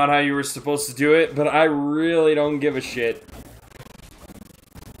definitely not how you were supposed to do it, but I really don't give a shit.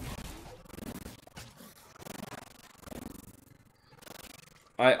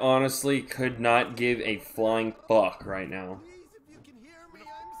 I honestly could not give a flying fuck right now. Please, if you can hear me,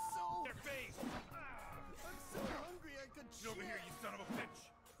 I'm Their face. so hungry I could Get over here, you son of a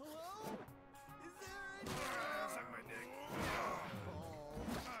bitch. Hello? Is there any... Suck my dick.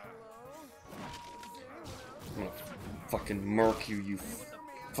 I'm gonna fucking murk you, you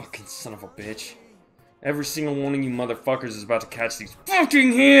fucking son of a bitch. Every single one of you motherfuckers is about to catch these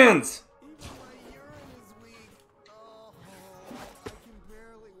fucking hands! Even my urine is weak. Oh, I can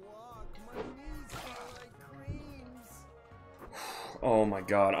barely walk. My knees feel like creams. Oh my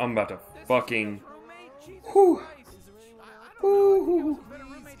god, I'm about to This fucking... is your roommate? Jesus Whew. Christ. I don't know if you a better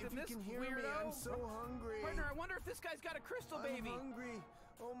roommate Please, if than you this can hear me, weirdo. I'm so hungry. Partner, I wonder if this guy's got a crystal baby. I'm hungry.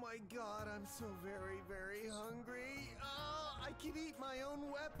 Oh my god, I'm so very, very hungry. I can eat my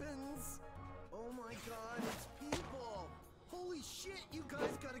own weapons. Oh my god, it's people. Holy shit, you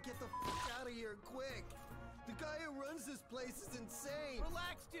guys gotta get the fuck out of here quick. The guy who runs this place is insane.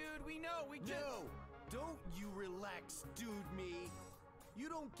 Relax, dude. We know. We just... No, don't you relax, dude me. You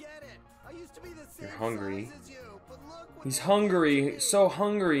don't get it. I used to be the same You're hungry. size as you, but look what He's I hungry, did. so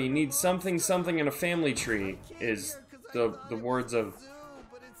hungry. Needs something, something in a family tree. Is the words of,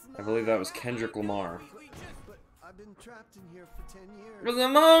 I believe that was Kendrick Lamar. But I've been trapped in here for 10 years. Cause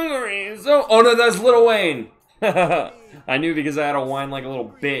I'm hungry. So, oh no, that's Lil Wayne. I knew because I had to whine like a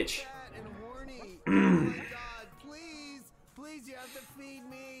little bitch. Oh my God, please, please, you have to feed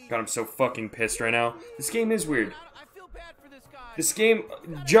me. God, I'm so fucking pissed right now. This game is weird. I feel bad for this guy. This game,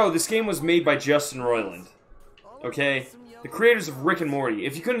 Joe, this game was made by Justin Roiland. Okay? The creators of Rick and Morty.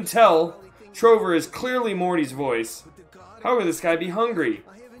 If you couldn't tell, Trover is clearly Morty's voice. How could this guy be hungry?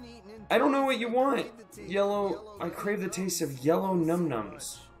 I don't know what you want. Yellow, I crave the taste of yellow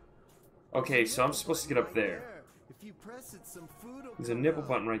num-nums. Okay, so I'm supposed to get up there. There's a nipple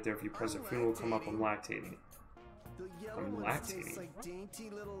button right there. If you press it, food will come up. I'm lactating. I'm lactating.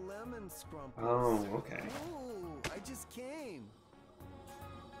 Oh, okay. I just came.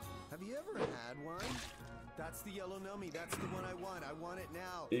 Have you ever had one? That's the yellow nummy. That's the one I want. I want it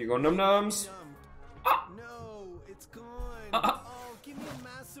now. Here you go, num-nums. No, it's gone. Oh, give me a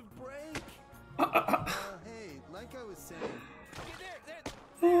massive break. Hey, like I was saying.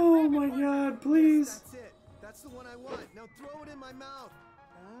 Oh my god, please. That's it. That's the one I want. Now throw it in my mouth.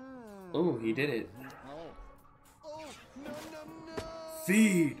 Oh, he did it. Oh, no, no, no.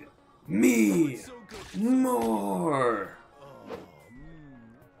 Feed me more.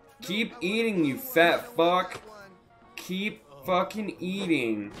 Keep eating, you fat fuck. Keep fucking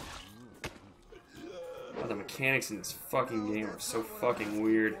eating. Oh, the mechanics in this fucking game are so fucking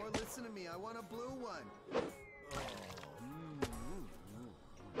weird. Or listen to me. I want a blue one.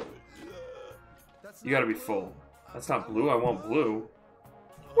 You gotta be full. That's not blue, I want blue.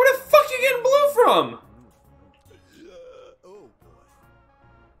 Where the fuck you getting blue from? Oh,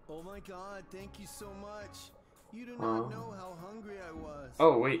 boy. Oh my god, thank you so much. You do not know how hungry I was.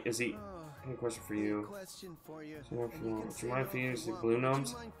 Oh, wait, is he... I have a question for Good you. question for you. Do you say mind what feeding you me some want. blue Would nums?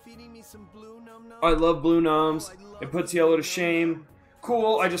 you mind feeding me some blue num-nums? I love blue nums. Oh, I love It puts yellow to shame.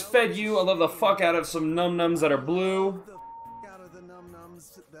 Cool, I just fed you. I love the fuck out of some num-nums that are blue. the out of the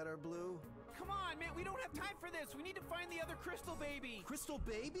num-nums that are blue. Come on, man. We don't have time for this. We need to find the other crystal baby. Crystal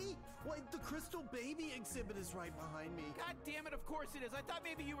baby? What? The crystal baby exhibit is right behind me. God damn it, of course it is. I thought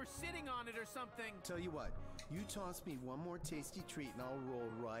maybe you were sitting on it or something. Tell you what, you toss me one more tasty treat and I'll roll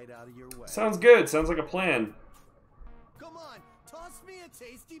right out of your way. Sounds good. Sounds like a plan. Come on, toss me a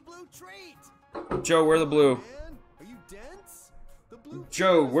tasty blue treat. Joe, where are the blue? Man, are you dense? The blue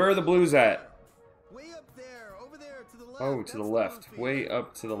Joe, feeder's where are the right blues there. at? Way up there, over there, to the left. Oh, to That's the blue left. feeder. Way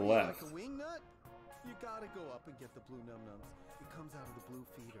up to the What are you, left. Like a wing nut? You gotta go up and get the blue num-nums. It comes out of the blue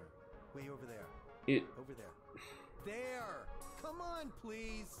feeder. Way over there. It... Over there. There! Come on,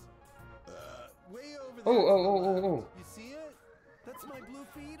 please! Way over there. Oh. You see it? That's my blue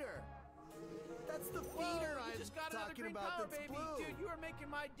feeder. That's the Whoa, feeder you I'm just got another talking green about power, that's baby. blue. Dude, you are making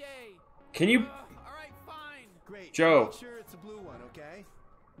my day. Can you... All right, fine. Great. Joe. Make sure it's a blue one, okay?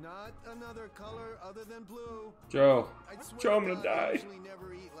 Not another color other than blue. Joe. I swear Joe, I'm to gonna God, I die. usually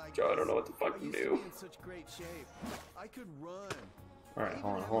never eat like Joe, I this. don't know what the fuck I to used do. to be in such great shape. I could run. Alright,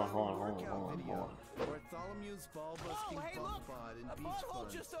 hold on. Bartholomew's ball busting Oh, hey, bump look. bod and A beach butthole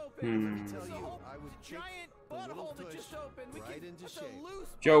buns. just opened. Hmm. Let me tell There's a you, whole I would kick giant the little butthole that tush just opened. We right can, into that's shape. a loose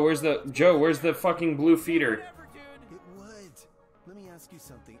Joe, where's the fucking blue feeder? Whatever, dude. It would. Let me ask you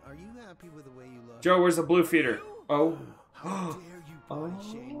something. Are you happy with the way you look? Joe, where's the blue feeder? Oh. How dare you body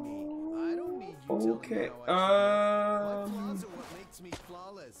shame me? I don't need you Okay. telling me how I should look. My flaws are what makes me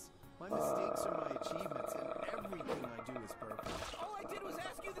flawless. My mistakes are my achievements, and everything I do is perfect. All I did was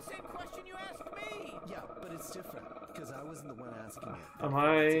ask you the same question you asked me. Yeah, but it's different, because I wasn't the one asking it. Am It's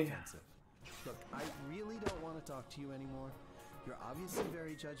I... offensive. Look, I really don't want to talk to you anymore. You're obviously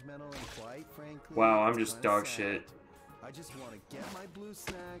very judgmental, and quite frankly... Wow, I'm it's just kinda dog sad. shit. I just want to get my blue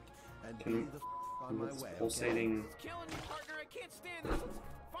snack and Can- be the on my This way, okay? pulsating... It's killing me, partner. I can't stand this.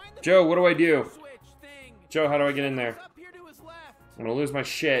 Find the Joe, what do I do? switch thing. Joe, how do I get in there? It's up here to his left. I'm gonna lose my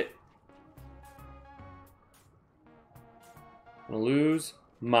shit. I'm gonna lose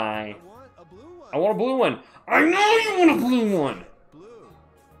my... I want a blue one. I want a blue one! I know you want a blue one! Blue.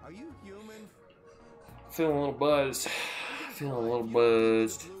 Are you human? Feeling a little buzzed. Feeling a little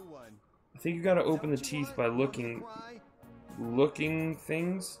buzzed. Blue one. I think you gotta Is that open the what you teeth want? by You want me to looking... cry? Looking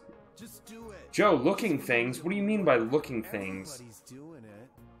things? Just do it. Joe, looking things? What do you mean by looking things? Everybody's doing it.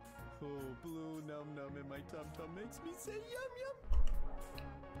 Oh, blue num num in my tum tum makes me say yum yum.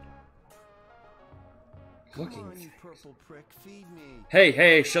 Looking Come on, you things. purple prick, feed me.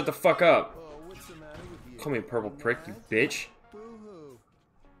 Hey, shut the fuck up. Oh, what's the matter with you? Call me a purple prick, you bitch. Boo-hoo.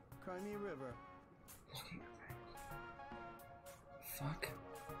 Cry me a river. Fuck.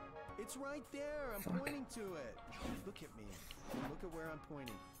 It's right there. I'm Fuck. pointing to it. Look at me. Look at where I'm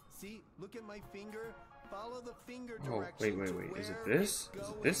pointing. See? Look at my finger. Follow the finger direction. Oh, wait. to Is it where this? it's Is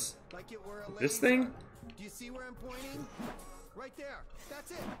it going. this? Like it were a This laser. thing? Do you see where I'm pointing? Right there.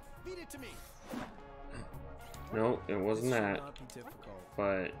 That's it. Feed it to me. No, it wasn't This should that. not be difficult.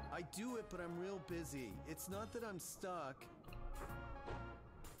 But I do it, but I'm real busy. It's not that I'm stuck.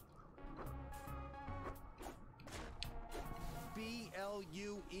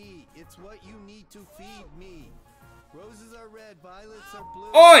 B-L-U-E. It's what you need to feed me. Roses are red, violets are blue.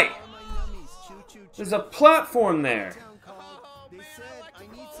 Oi! All my nummies. Choo, choo, choo. there's a platform there. Town called. Oh, They man, I said like to I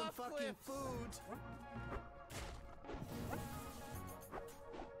need fall some off fucking cliffs. food.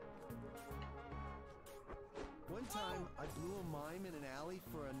 One time, I blew a mime in an alley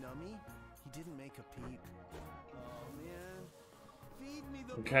for a nummy. He didn't make a peep. Oh man, feed me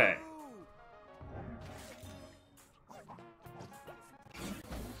the Okay. blue.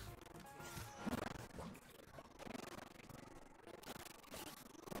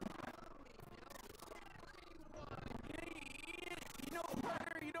 You know,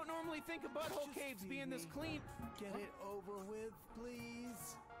 partner, you don't normally think of butthole Just caves feed being this me. clean. Get it over with,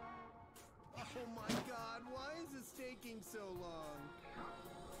 please. Oh my god, why is this taking so long?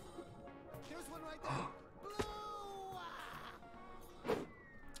 There's one right there. Blue!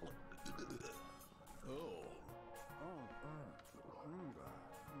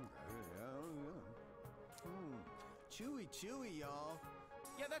 Chewy, chewy, y'all.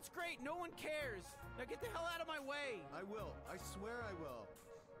 Yeah, that's great. No one cares. Now get the hell out of my way. I will. I swear I will.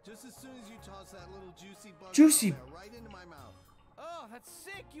 Just as soon as you toss that little juicy bug Juicy. down there, right into my mouth. Oh, that's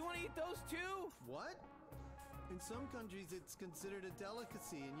sick. You want to eat those too? What? In some countries, it's considered a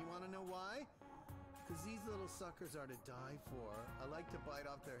delicacy, and you want to know why? Because these little suckers are to die for. I like to bite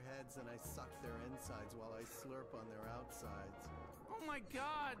off their heads, and I suck their insides while I slurp on their outsides. Oh my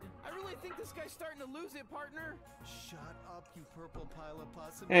god. I really think this guy's starting to lose it, partner. Shut up, you purple pile of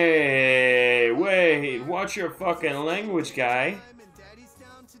pus. Hey, wait, watch your fucking language, guy. And Daddy's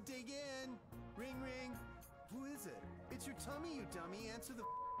down to dig in. Ring, ring. Who is it? It's your tummy, you dummy. Answer the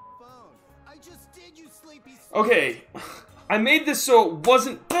phone. I just did, you sleepy. Okay, I made this so it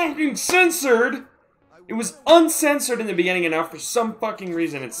wasn't fucking censored. It was uncensored in the beginning, and now for some fucking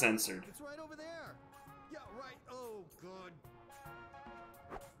reason it's censored. It's right over there. Yeah, right. Oh, good.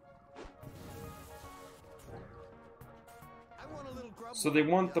 I want a little grub. So they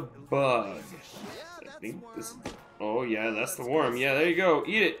want the bug. Yeah, I that's think worm. this. Oh yeah, that's the worm. Yeah, there you go.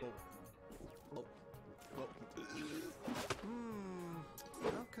 Eat it.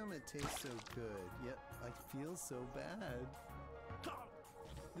 How come it tastes so good, yet I feel so bad?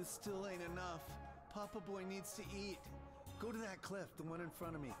 This still ain't enough. Papa Boy needs to eat. Go to that cliff, the one in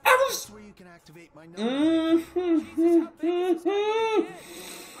front of me. That's where you can activate my number. Jesus, how big is this guy gonna get?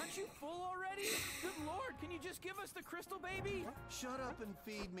 Aren't you full already? Good lord, can you just give us the crystal baby? Shut up and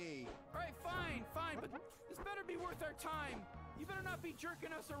feed me. Alright, fine, but this better be worth our time. You better not be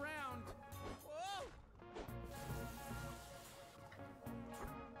jerking us around. Whoa!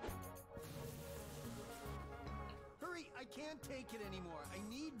 Hurry, I can't take it anymore. I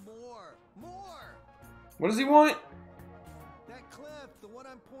need more. More! What does he want? That cliff, the one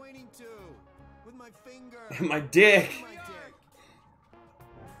I'm pointing to. With my finger. My dick. My dick.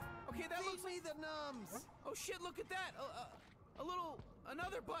 Okay, that looks Feed me like... the numbs. Oh shit, look at that!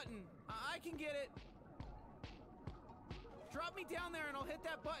 Another button. I can get it. Drop me down there and I'll hit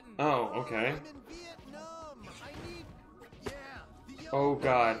that button. Oh, okay. I'm in Vietnam. I need... Yeah. The yellow Oh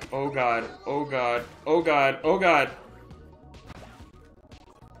god. button. Oh god. Oh god. Oh god. Oh god.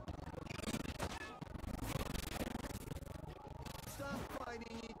 Stop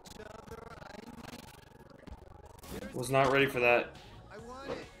fighting each other. Was not ready for that. I want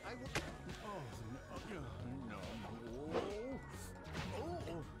it. I want... Oh, no.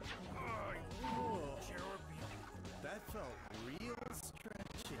 That felt real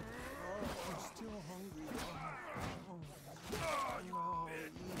stretchy. Oh, I'm still hungry.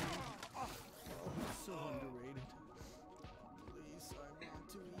 Oh, it's so underrated. Please, I want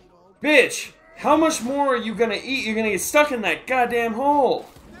to eat all... Bitch! How much more are you gonna eat? You're gonna get stuck in that goddamn hole.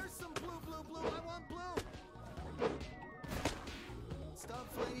 There's some blue. I want blue. Stop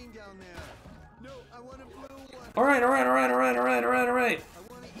fighting down there. No, I want a blue one. Alright. I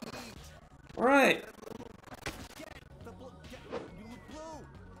want to eat. Alright. Get the blue.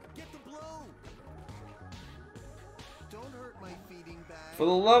 Get the blue. Don't hurt my feeding bag. For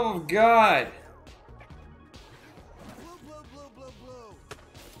the love of God. Blue.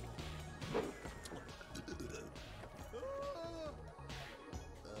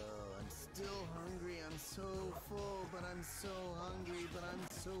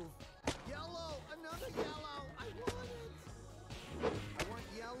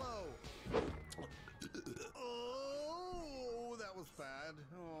 bad.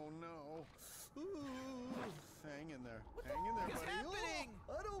 Oh no. Ooh. Hang in there. Hang in there, buddy. happening?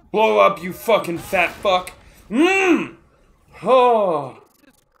 Oh, I don't Blow up, you fucking fat fuck. Mmm. Oh.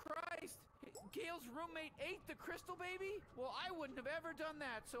 Jesus Christ! Gail's roommate ate the crystal baby? Well, I wouldn't have ever done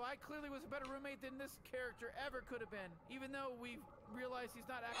that, so I clearly was a better roommate than this character ever could have been. Even though we realized he's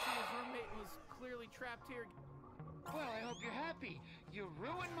not actually his roommate and was clearly trapped here. Well, I hope you're happy. You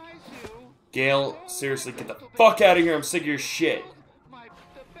ruined my zoo. Gail, seriously, get the fuck out of here. I'm sick of your shit.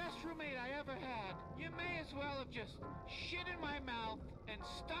 The best roommate I ever had. You may as well have just shit in my mouth and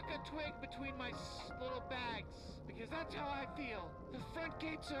stuck a twig between my little bags. Because that's how I feel. The front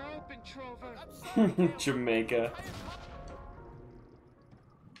gates are open, Trover. I'm sorry, Gail. Jamaica.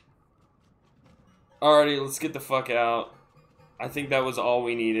 Alrighty, let's get the fuck out. I think that was all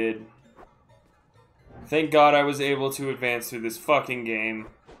we needed. Thank God I was able to advance through this fucking game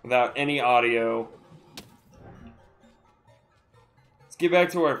without any audio. Let's get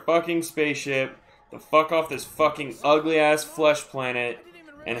back to our fucking spaceship, the fuck off this fucking ugly ass flesh planet,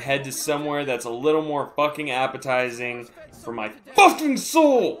 and head to somewhere that's a little more fucking appetizing for my fucking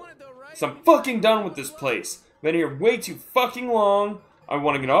soul! So I'm fucking done with this place. Been here way too fucking long. I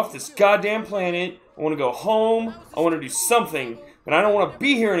want to get off this goddamn planet. I want to go home. I want to do something. But I don't want to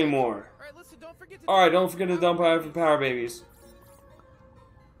be here anymore. Alright, don't forget to dump out for Power Babies.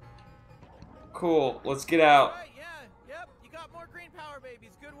 Cool, let's get out. Alright, yeah, yep, you got more green Power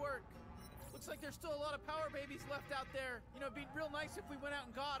Babies. Good work. Looks like there's still a lot of Power Babies left out there. You know, it'd be real nice if we went out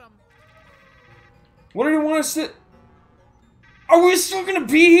and got them. What do you want us to... Are we still gonna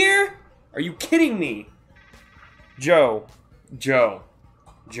be here? Are you kidding me? Joe,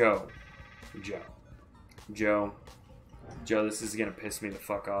 this is gonna piss me the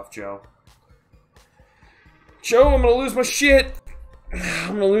fuck off, Joe. Joe, I'm gonna lose my shit.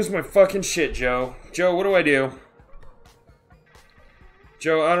 I'm gonna lose my fucking shit, Joe. Joe, what do I do?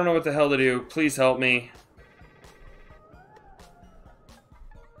 Joe, I don't know what the hell to do. Please help me.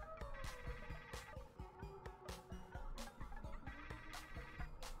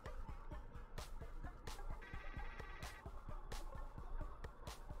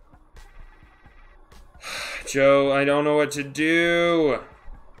 Joe, I don't know what to do.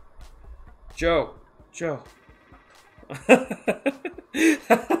 Joe.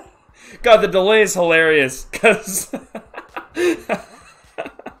 God, the delay is hilarious, because this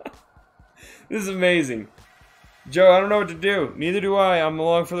is amazing. Joe, I don't know what to do. Neither do I. I'm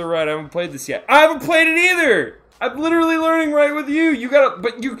along for the ride. I haven't played this yet. I haven't played it either! I'm literally learning right with you.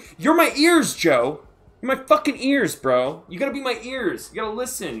 You're my ears, Joe. You're my fucking ears, bro. You gotta be my ears. You gotta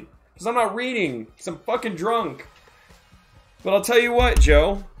listen. Because I'm not reading. Because I'm fucking drunk. But I'll tell you what,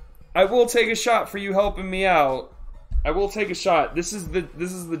 Joe. I will take a shot for you helping me out. I will take a shot. This is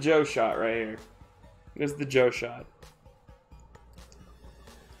the Joe shot right here. This is the Joe shot.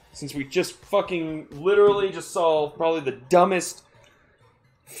 Since we just fucking literally just saw probably the dumbest,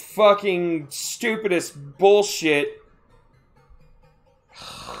 fucking stupidest bullshit.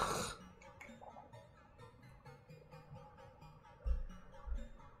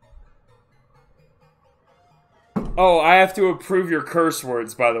 Oh, I have to approve your curse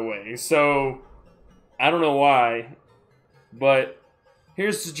words, by the way. So, I don't know why. But,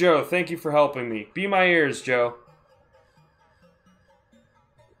 here's to Joe. Thank you for helping me. Be my ears, Joe.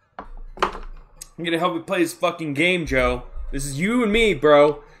 I'm gonna help you play this fucking game, Joe. This is you and me,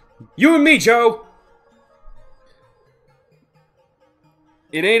 bro. You and me, Joe!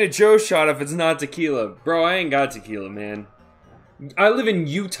 It ain't a Joe shot if it's not tequila. Bro, I ain't got tequila, man. I live in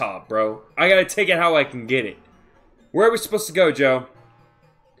Utah, bro. I gotta take it how I can get it. Where are we supposed to go, Joe?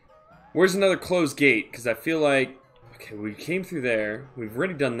 Where's another closed gate? Because I feel like... Okay, we came through there. We've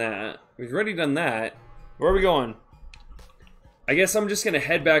already done that. We've already done that. Where are we going? I guess I'm just going to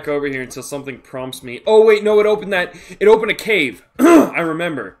head back over here until something prompts me. Oh, wait, no, it opened that... It opened a cave. I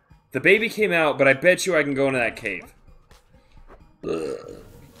remember. The baby came out, but I bet you I can go into that cave.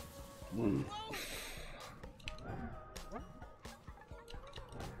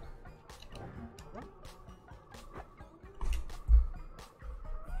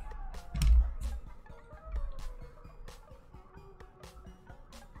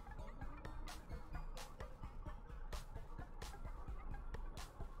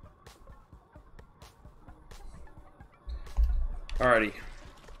 Alrighty.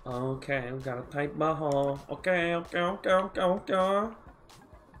 Okay, we gotta type my hole. Okay. Let's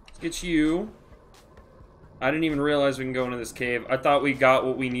get you. I didn't even realize we can go into this cave. I thought we got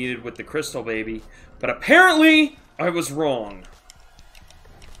what we needed with the crystal baby. But apparently, I was wrong.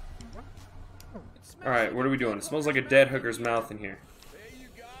 Alright, what are we doing? It smells like a dead hooker's mouth in here. Hey, you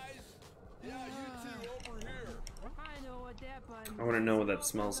guys. Yeah, you two over here. I know what that I want to know what that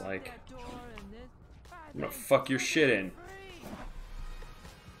smells like. I'm gonna fuck your shit in.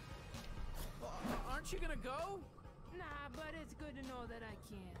 Aren't you gonna go? Nah, but it's good to know that I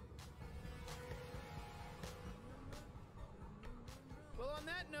can. Well, on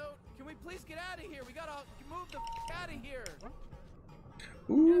that note, can we please get out of here? We gotta move the out of here.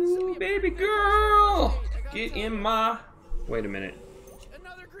 Ooh, baby girl! Get in my... Wait a minute.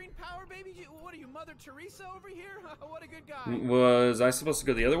 Another green power baby? What are you, Mother Teresa over here? What a good guy. Was I supposed to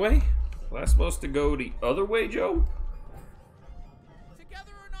go the other way? Was I supposed to go the other way, Joe?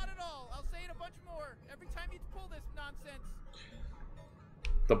 Together or not at all. I'll say it a bunch more every time you pull this nonsense.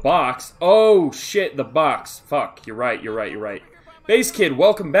 The box? Oh, shit, the box. Fuck, you're right, you're right, you're right. Base Kid,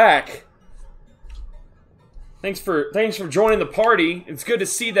 welcome back. Thanks for joining the party. It's good to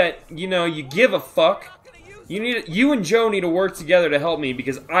see that, you know, you give a fuck. You and Joe need to work together to help me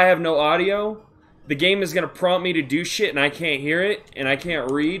because I have no audio. The game is gonna prompt me to do shit and I can't hear it and I can't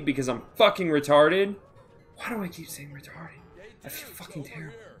read because I'm fucking retarded. Why do I keep saying retarded? I feel fucking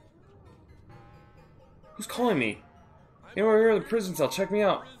terrible. Who's calling me? Anyone here in the prison cell? Check me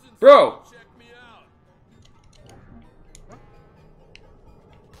out, bro.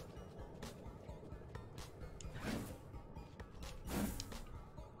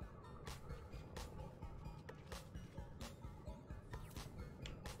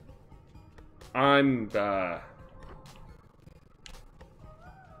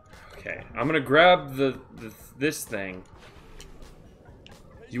 Okay, I'm gonna grab this thing.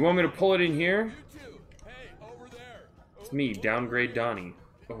 Do you want me to pull it in here? It's me, Downgrade Donnie.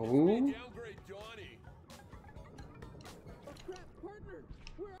 Oh?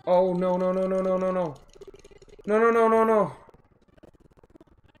 Oh, no, no, no, no, no, no, no. No, no, no, no, no.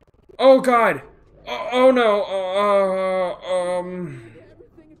 Oh, God. Oh, no.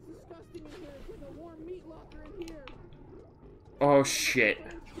 Oh, shit.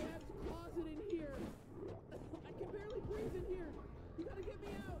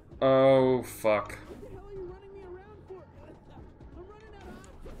 Oh, fuck.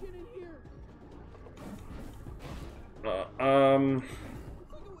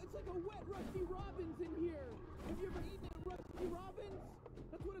 It's like a wet Rusty Robbins in here. Have you ever eaten a Rusty Robbins?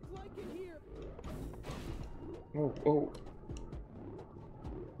 That's what it's like in here. Oh, oh.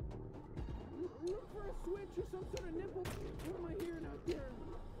 Look for a switch or some sort of nipple. What am I hearing out there?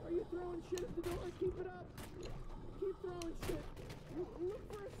 Are you throwing shit at the door? Keep it up. Keep throwing shit. Look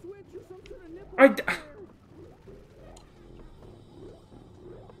for a switch or some sort of nipple.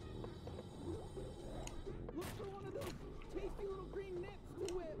 Look for one of those tasty little green nips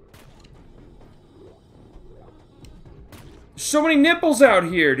to whip. So many nipples out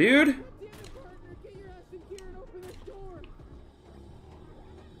here, dude. Damn it, partner. Get your ass in gear and open this door.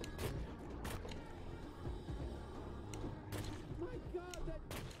 My God, that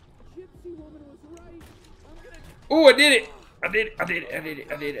gypsy woman was right. I'm gonna... Oh, I did it. I did it. I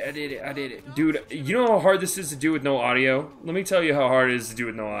did it. Dude, you know how hard this is to do with no audio? Let me tell you how hard it is to do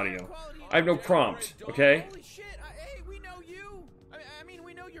with no audio. I have no prompt, okay? Holy shit. Hey, we know you. I mean,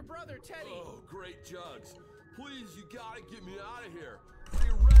 we know your brother, Teddy. Oh, great jugs. Please, you gotta get me out of here. They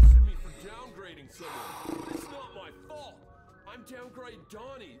arrested me for downgrading someone. It's not my fault. I'm Downgrade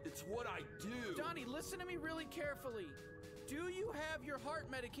Donnie. It's what I do. Donnie, listen to me really carefully. Do you have your heart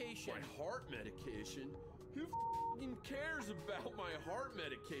medication? My heart medication? Who f***ing cares about my heart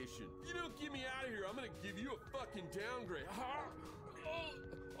medication? You don't get me out of here, I'm gonna give you a fucking downgrade. Oh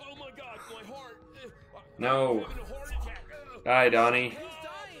my God, my heart. No. I'm having a heart attack. Die, Donnie. He's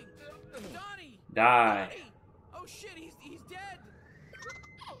dying. Donnie. Die. Donnie. Oh shit, he's dead.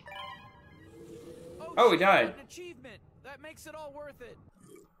 Oh, he shit, died. An achievement. That makes it all worth it.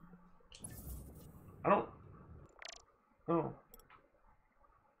 I don't... Oh.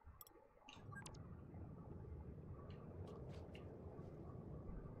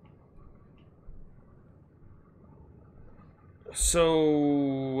 So,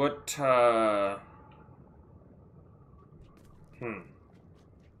 what,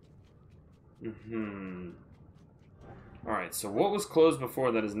 Alright, so what was closed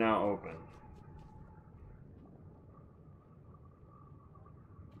before that is now open?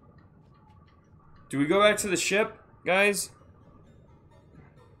 Do we go back to the ship, guys?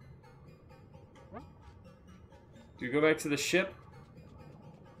 Do we go back to the ship?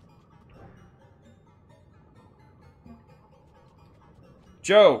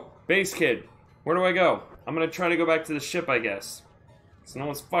 Joe, Base Kid, where do I go? I'm gonna try to go back to the ship, I guess. So no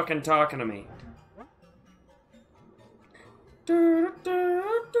one's fucking talking to me.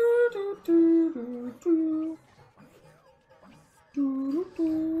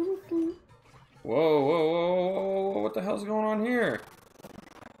 Whoa, whoa, whoa, whoa, what the hell's going on here?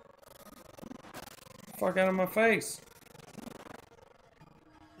 Fuck out of my face.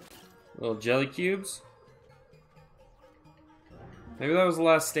 Little jelly cubes. Maybe that was the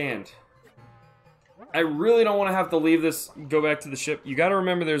last stand. I really don't want to have to leave this, go back to the ship. You gotta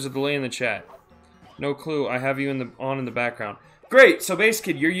remember there's a delay in the chat. No clue, I have you in the background. Great, so Base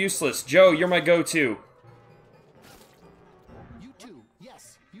Kid, you're useless. Joe, you're my go-to. You too.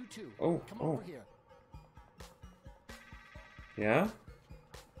 Yes, you too. Oh, Come over here. Yeah?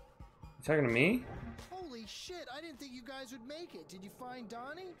 You talking to me? Holy shit, I didn't think you guys would make it. Did you find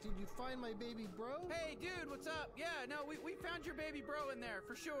Donnie? Did you find my baby bro? Hey, dude, what's up? Yeah, no, we found your baby bro in there,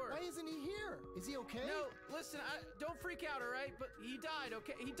 for sure. Why isn't he here? Is he okay? No, listen, don't freak out, all right? But he died,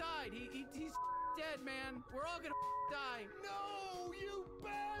 okay? He died. He's dead, man. We're all gonna die. No, you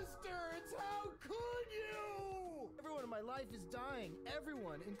bastards! How could you? Everyone in my life is dying.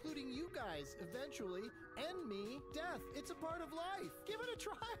 Everyone, including you guys, eventually. And me. Death. It's a part of life. Give it a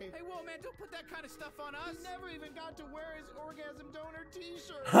try. Hey, whoa, man, don't put that kind of stuff on us. He never even got to wear his orgasm donor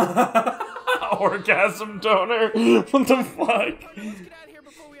t-shirt. Orgasm donor? What the fuck? Let's get out of here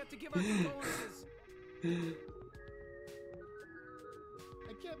before we have to give our condolences.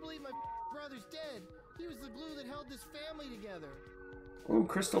 I can't believe my brother's dead. He was the glue that held this family together. Ooh,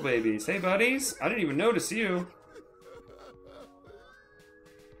 crystal babies. Hey, buddies. I didn't even notice you.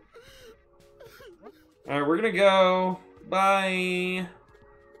 Alright, we're gonna go. Bye.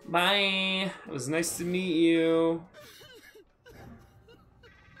 Bye. It was nice to meet you.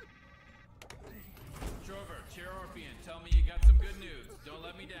 Trover, Cherorpian, tell me you got some good news. Don't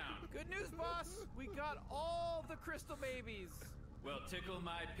let me down. Good news, boss. We got all the crystal babies. Well, tickle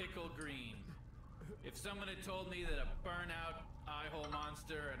my pickle green. If someone had told me that a burnout, eye-hole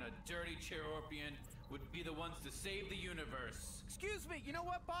monster and a dirty Cherorpian would be the ones to save the universe. Excuse me, you know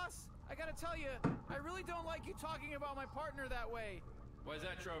what, boss? I gotta tell you, I really don't like you talking about my partner that way. Why is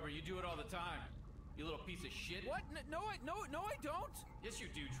that, Trover? You do it all the time. You little piece of shit. What? No, I don't. Yes, you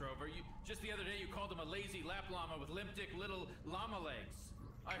do, Trover. Just the other day you called him a lazy lap llama with limp-dick little llama legs.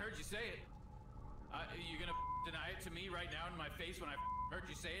 I heard you say it. You gonna deny it to me right now in my face when I heard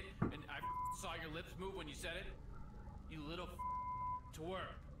you say it, and I saw your lips move when you said it? You little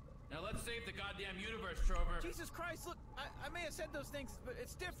twerp. Now let's save the goddamn universe, Trover. Jesus Christ, look, I may have said those things, but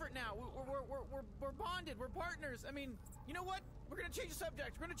it's different now. We're bonded, we're partners. I mean, you know what? We're gonna change the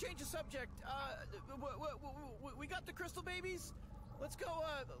subject. We got the crystal babies? Let's go,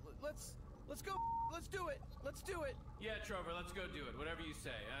 let's go, let's do it. Let's do it. Yeah, Trover, let's go do it. Whatever you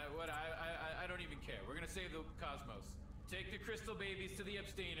say. I don't even care. We're gonna save the cosmos. Take the crystal babies to the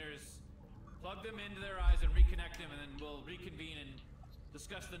abstainers, plug them into their eyes and reconnect them, and then we'll reconvene and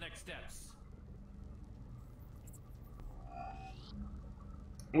discuss the next steps.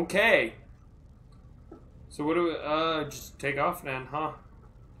 Okay. So what do we, just take off then, huh?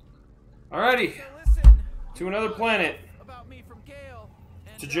 Alrighty. So listen, To another planet. about me from Gale.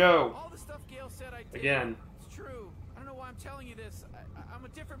 And, To Joe. all the stuff Gale said I did. Again. It's true. I don't know why I'm telling you this. I'm a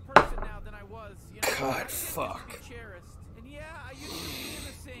different person now than I was. You know? God, I fuck. used to be cherished. And yeah, I used to be in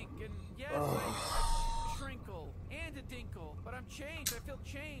the sink. And yes, I shrinkle and a dinkle. But I'm changed. I feel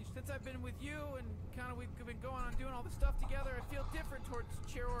changed. Since I've been with you and kind of we've been going on doing all this stuff together, I feel different towards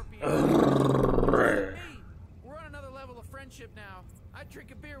Cherorpian. We're on another level of friendship now. I'd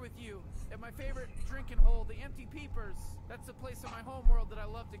drink a beer with you at my favorite drinking hole, the Empty Peepers. That's the place in my home world that I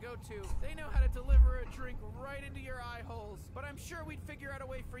love to go to. They know how to deliver a drink right into your eye holes. But I'm sure we'd figure out a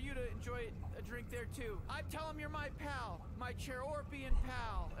way for you to enjoy a drink there too. I'd tell them you're my pal, my Cherorpian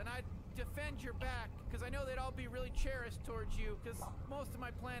pal, and I'd defend your back, because I know they'd all be really cherished towards you, because most of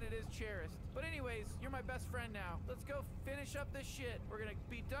my planet is cherished. But anyways, you're my best friend now. Let's go finish up this shit. We're gonna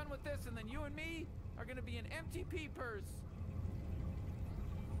be done with this, and then you and me are gonna be in Empty Peepers.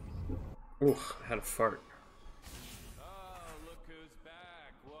 Oof, I had a fart. Oh, look who's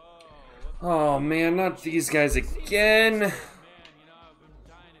back. Whoa. Oh man, not these guys again. Man, you know, I've been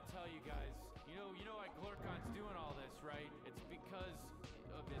dying to tell you guys. You know why Glorkon's doing all this, right? It's because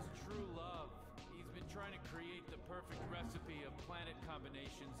of his true love. He's been trying to create the perfect recipe of planet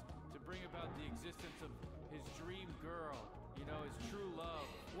combinations to bring about the existence of his dream girl. You know, his true love.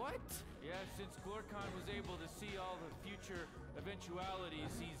 What? Yeah, since Glorkon was able to see all the future eventualities,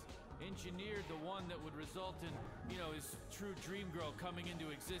 he's engineered the one that would result in, you know, his true dream girl coming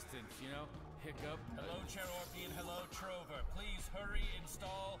into existence, you know? Hiccup. Hello, Cherorpian. Hello, Trover. Please hurry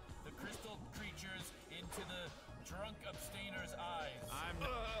install the crystal creatures into the drunk abstainer's eyes.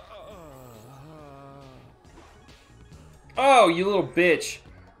 Oh, you little bitch.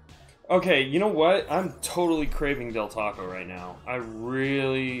 Okay, you know what? I'm totally craving Del Taco right now. I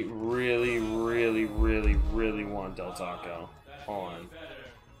really really want Del Taco. Hold on.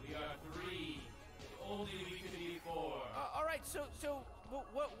 We are 3. Only we could be 4. All right, so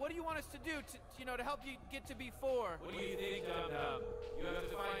what do you want us to do to help you get to be 4? What do you think, Dum-Dum? You have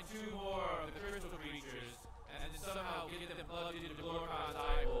to find 2 more of the crystal creatures and somehow get them plugged into Glorcon's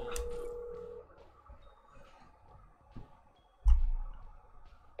eye hole.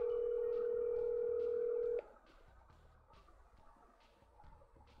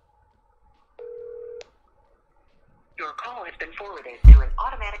 Your call has been forwarded to an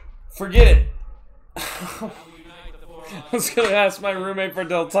automatic. Forget it. I was gonna ask my roommate for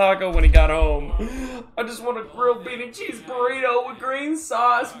Del Taco when he got home. I just want a grilled bean and cheese burrito with green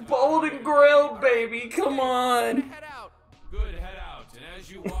sauce, bold and grilled, baby. Come on. Head out. Good, head out. And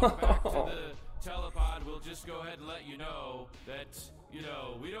as you walk back to the telepod, we'll just go ahead and let you know that,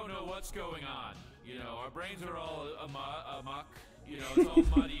 we don't know what's going on. Our brains are all amok. It's all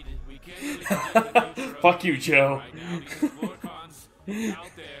muddied. We can't really predict the future of Fuck you, Joe. right now because Glorcon's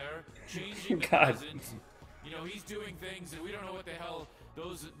out there changing the God. present. He's doing things and we don't know what the hell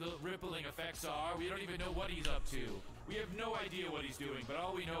the rippling effects are. We don't even know what he's up to. We have no idea what he's doing, but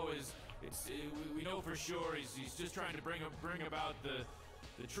all we know is we know for sure he's just trying to bring about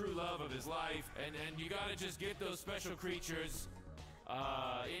the true love of his life, and you gotta just get those special creatures.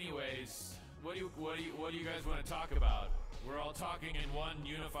 Anyways, what do you guys want to talk about? We're all talking in one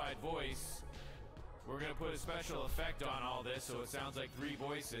unified voice. We're gonna put a special effect on all this so it sounds like 3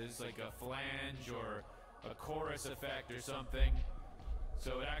 voices, like a flange or a chorus effect or something.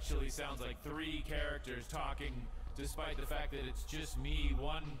 So it actually sounds like 3 characters talking, despite the fact that it's just me,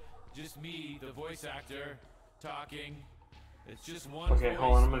 the voice actor, talking. It's just one. Okay,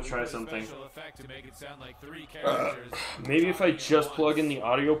 hold on, I'm gonna try something. Special effect to make it sound like 3 characters. Maybe if I just plug in the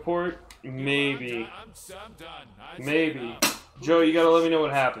audio port, maybe. I'm done. Maybe. Joe, you gotta let me know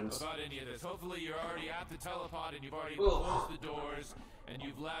what happens. About any of this. Hopefully you're already at the telepod and you've already closed the doors and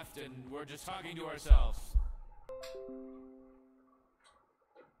you've left and we're just talking to ourselves.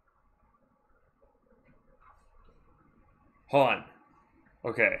 Hold on.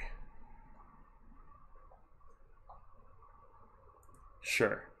 Okay.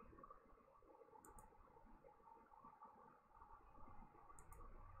 Sure.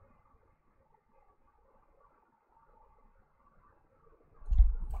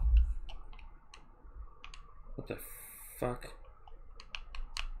 What the fuck?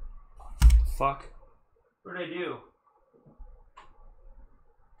 Fuck. What did I do?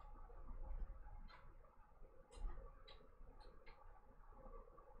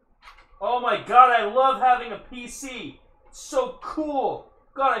 Oh my god, I love having a PC. It's so cool.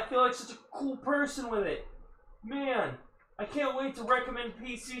 God, I feel like such a cool person with it. Man, I can't wait to recommend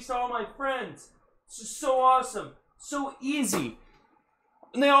PCs to all my friends. It's just so awesome. So easy.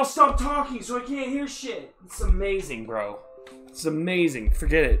 And they all stop talking so I can't hear shit. It's amazing, bro. It's amazing.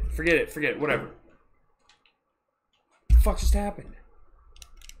 Forget it. Forget it. Forget it. Whatever. What the fuck just happened?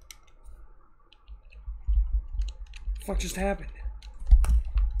 What the fuck just happened?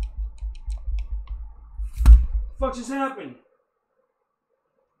 What just happened?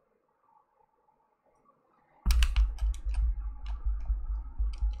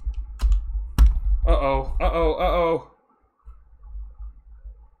 Uh-oh. Uh-oh. Uh-oh.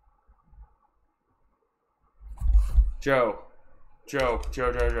 Joe.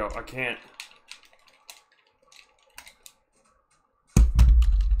 I can't.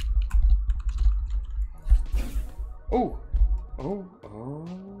 Oh.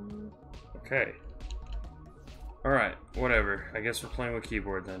 Okay. Alright, whatever. I guess we're playing with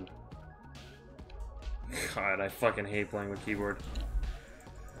keyboard then. God, I fucking hate playing with keyboard.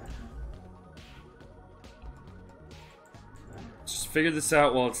 Just figure this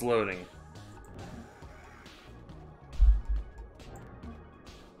out while it's loading.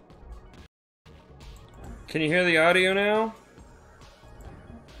 Can you hear the audio now?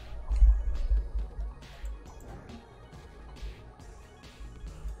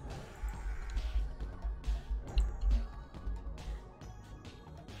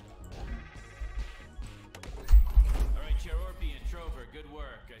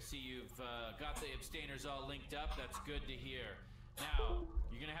 Got the abstainers all linked up. That's good to hear. Now,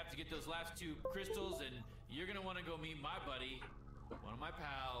 you're gonna have to get those last 2 crystals, and you're gonna want to go meet my buddy, one of my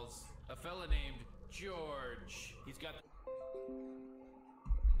pals, a fella named George. He's got...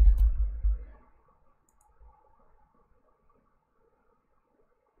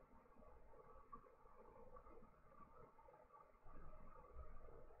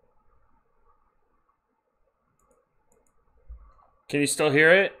 Can you still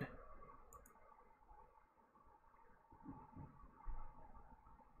hear it?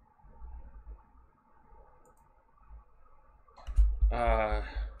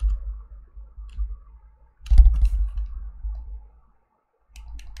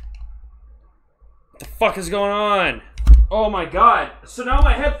 fuck is going on? Oh my god. So now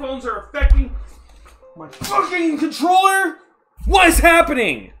my headphones are affecting my fucking controller? What is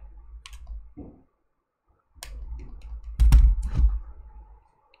happening?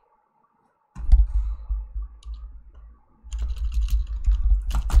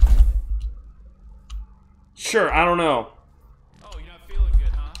 Sure, I don't know. Oh, you're not feeling good,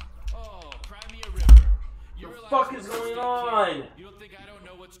 huh? Oh, cry me a river. What the fuck is going on? You don't think I don't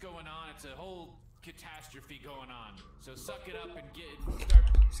know what's going on? It's a whole catastrophe going on. So suck it up and start,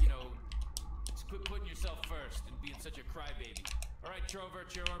 you know, quit putting yourself first and being such a crybaby. All right, Trover,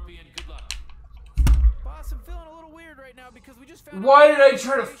 Cherorpian, good luck. Boss, I'm feeling a little weird right now because we just found Why did I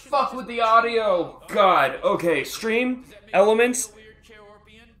try to fuck with the audio? God. Okay, stream, elements.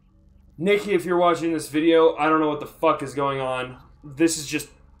 Nikki, if you're watching this video, I don't know what the fuck is going on. This is just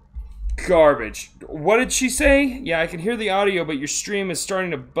garbage. What did she say? Yeah, I can hear the audio, but your stream is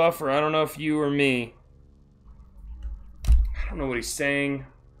starting to buffer. I don't know if you or me. I don't know what he's saying.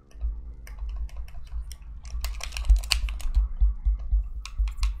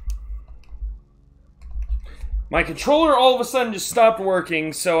 My controller all of a sudden just stopped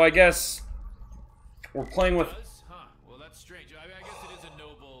working, so I guess we're playing with... Huh. Well, that's strange. I guess it is a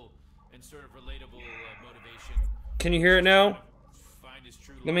noble and sort of relatable motivation. Can you hear it now?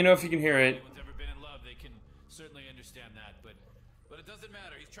 Let me know if you can hear it. Anyone's ever been in love, they can certainly understand that, but it doesn't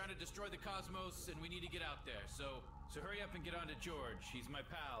matter. He's trying to destroy the cosmos, and we need to get out there. So hurry up and get on to George. He's my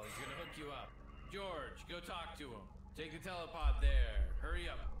pal. He's gonna hook you up. George, go talk to him. Take the telepod there. Hurry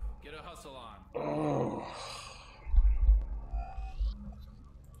up. Get a hustle on. Oh.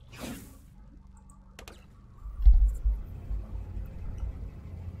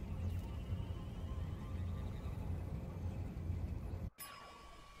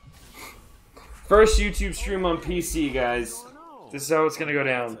 First YouTube stream on PC, guys. This is how it's gonna go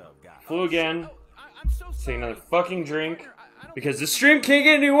down. Flew again. Take another fucking drink. Because the stream can't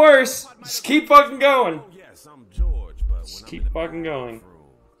get any worse. Just keep fucking going. Just keep fucking going.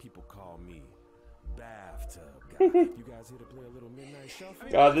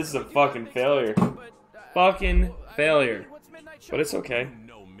 God, this is a fucking failure. Fucking failure. But it's okay.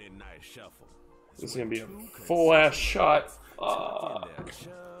 This is gonna be a full ass shot.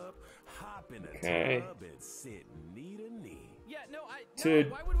 Okay.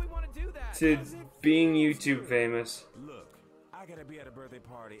 To being YouTube famous. Look, I gotta be at a birthday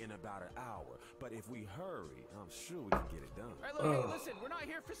party in about an hour, but if we hurry, I'm sure we can get it done. All right, look, hey, listen, we're not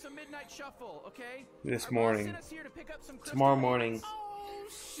here for some midnight shuffle, okay? This morning. Tomorrow morning.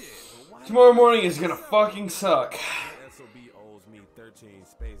 Tomorrow morning is gonna fucking suck.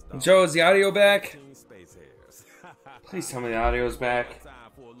 Joe, is the audio back? Please tell me the audio's back.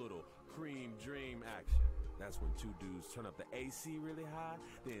 That's when two dudes turn up the AC really high,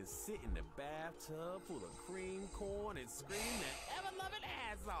 then sit in the bathtub full of cream corn and scream their ever-loving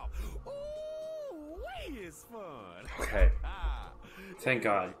ass off. Ooh, way is fun. Okay. Thank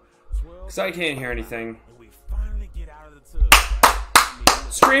God. Because I can't hear anything.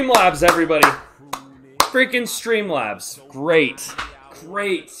 Streamlabs, everybody. Freaking Streamlabs. Great.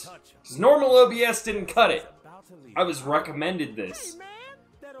 Great. Because normal OBS didn't cut it. I was recommended this.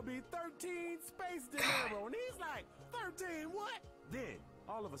 That'll be 13 space dinero. And he's like, 13 what? Then,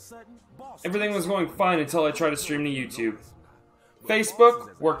 all of a sudden, boss. Everything was going fine until I tried to stream to YouTube.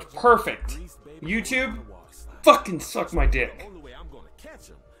 Facebook worked perfect. YouTube, fucking suck my dick. The only way I'm gonna catch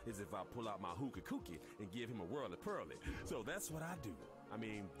him is if I pull out my hookah cookie and give him a whirly-pearly. So that's what I do. I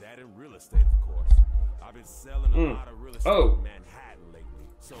mean, that in real estate, of course. I've been selling a lot of real estate in Manhattan lately.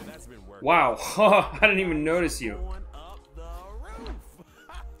 So that's been working. Wow, I didn't even notice you.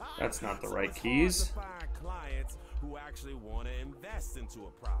 That's not the right keys. Clients who actually want to invest into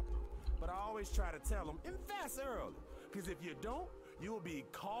a property. But I always try to tell them, invest early. Because if you don't, you'll be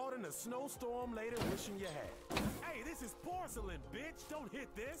caught in a snowstorm later wishing you had. Hey, this is porcelain, bitch. Don't hit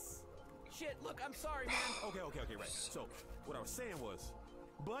this. Shit, look, I'm sorry, man. Okay, right. So, what I was saying was,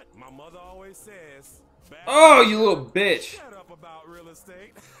 but my mother always says, oh, you little bitch. Shut up about real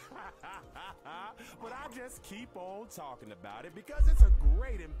estate. But I just keep on talking about it because it's a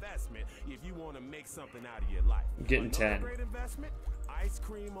great investment if you want to make something out of your life. I'm getting 10. Great investment, ice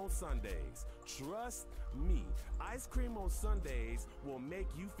cream on Sundays. Trust me, ice cream on Sundays will make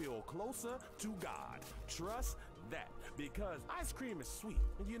you feel closer to God. Trust that, because ice cream is sweet.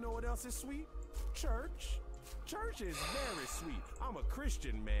 And you know what else is sweet? Church. Church is very sweet. I'm a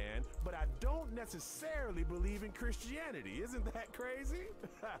Christian man, but I don't necessarily believe in Christianity. Isn't that crazy?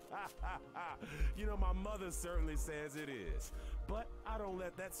 You know, my mother certainly says it is. But I don't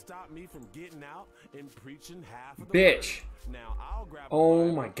let that stop me from getting out and preaching half of the Bitch. word. Now I'll grab Oh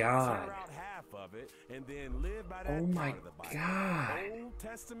Bible, my God. tear out half of it, and then live by that Oh my part of the Bible. God. Old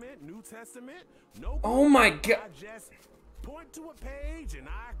Testament, New Testament, no. Oh my God. I just point to a page and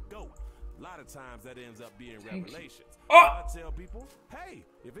I go. A lot of times that ends up being revelations. Oh. I tell people, hey,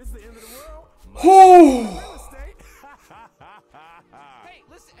 if it's the end of the world, Oh. real estate. Hey,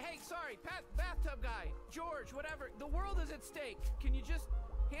 listen. Hey, sorry, bathtub guy, George, whatever. The world is at stake. Can you just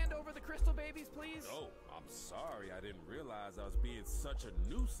hand over the crystal babies, please? Oh, I'm sorry. I didn't realize I was being such a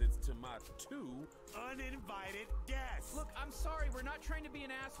nuisance to my 2 uninvited guests. Look, I'm sorry. We're not trying to be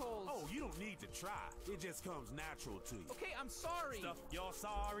an asshole. Oh, you don't need to try. It just comes natural to you. Okay, I'm sorry. Stuff your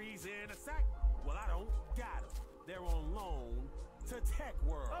sorries in a sack. Well, I don't got them. They're on loan to Tech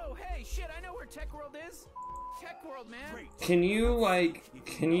World. Oh, hey, shit, I know where Tech World is. Tech World, man. Great. Can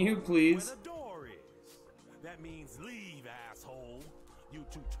you please? Where the door is. That means leave, asshole. You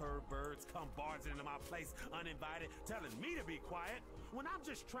 2 turd birds come barging into my place uninvited, telling me to be quiet when I'm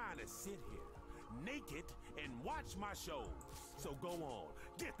just trying to sit here, naked, and watch my shows. So go on,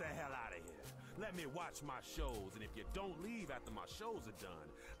 get the hell out of here. Let me watch my shows, and if you don't leave after my shows are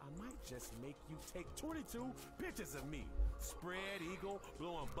done, I might just make you take 22 pictures of me. Spread eagle,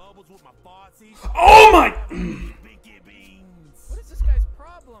 blowing bubbles with my fartsies. Oh my! Binky beans. What is this guy's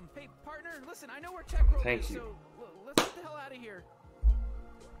problem? Hey, partner, listen, I know where Tech World Thank is, you. so let's get the hell out of here.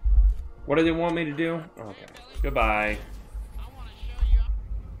 What do they want me to do? Okay. Goodbye.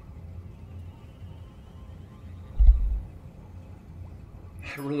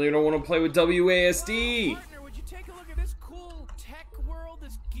 I really don't want to play with WASD. Partner, would you take a look at this cool tech world,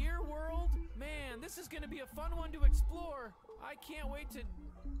 this gear world? Man, this is going to be a fun one to explore. I can't wait to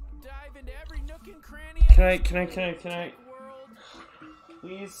dive into every nook and cranny. Can I? Tech world.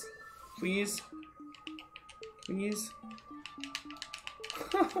 Please? Please? Please?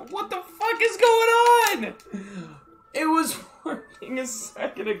 What the fuck is going on? It was working a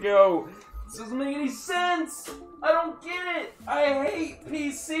second ago. This doesn't make any sense. I don't get it. I hate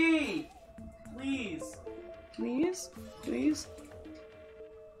PC. Please. Please? Please?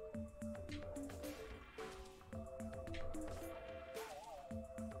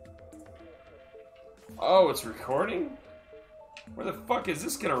 Oh, it's recording? Where the fuck is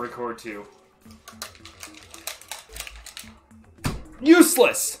this gonna record to?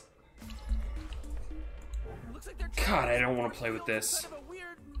 Useless! God, I don't want to play with this.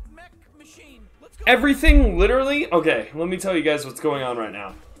 Everything, literally... Okay, let me tell you guys what's going on right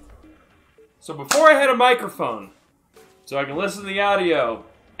now. So before I had a microphone, so I can listen to the audio,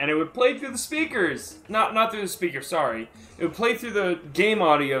 and it would play through the speakers. Not through the speaker, sorry. It would play through the game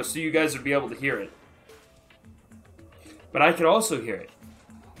audio so you guys would be able to hear it. But I could also hear it.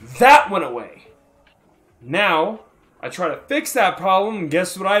 That went away. Now... I try to fix that problem, and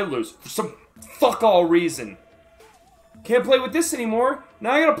guess what I lose? For some fuck-all reason. Can't play with this anymore.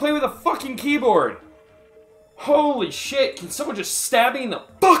 Now I gotta play with a fucking keyboard. Holy shit, can someone just stab me in the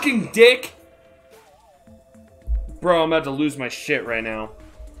fucking dick? Bro, I'm about to lose my shit right now.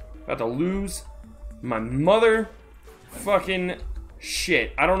 About to lose my mother fucking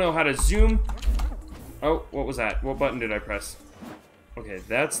shit. I don't know how to zoom. Oh, what was that? What button did I press? Okay,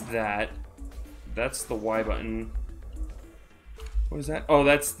 that's that. That's the Y button. What is that? Oh,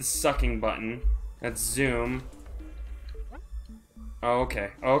 that's the sucking button. That's zoom. Oh, okay.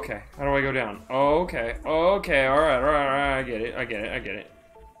 Okay. How do I go down? Oh, okay. Okay. Alright. I get it. I get it.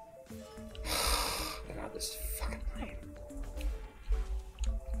 God, this is fucking lame.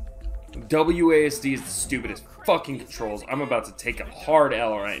 WASD is the stupidest fucking controls. I'm about to take a hard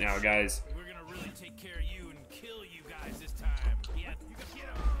L right now, guys. We're gonna really take care of you and kill you guys this time. Yeah, you can get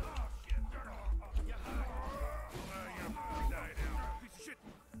him.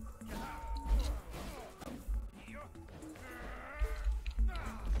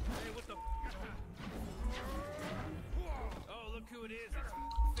 Who it is,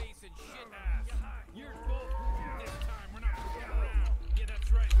 it's face and shit ass. You're both this time. We're not fucking around. Yeah,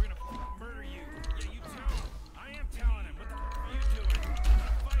 that's right. We're gonna murder you. Yeah, you tell him. I am telling him. What the fuck are you doing?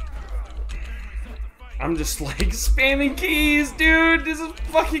 I'm preparing myself to fight. I'm just like spamming keys, dude. This is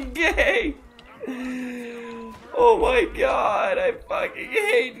fucking gay. Oh my god, I fucking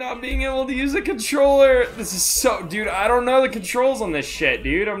hate not being able to use a controller. This is so, dude, I don't know the controls on this shit,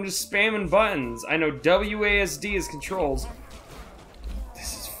 dude. I'm just spamming buttons. I know WASD is controls.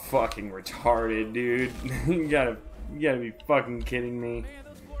 This is fucking retarded, dude. you gotta be fucking kidding me. Man,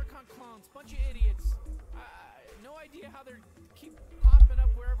 those Glorcon clones, bunch of idiots. idea how they keep popping up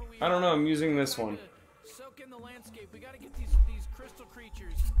wherever we I don't know, I'm using this one. Soak in the landscape. We gotta get these crystal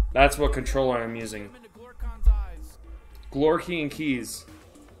creatures. That's what controller I'm using. Into Glorkon's eyes. Glorkey and keys.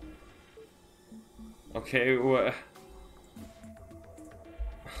 Okay, what?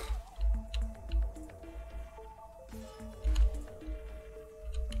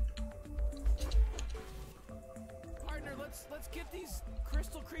 Partner, let's get these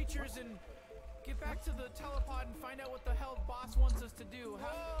crystal creatures and get back to the telepod and find out what the hell boss wants us to do.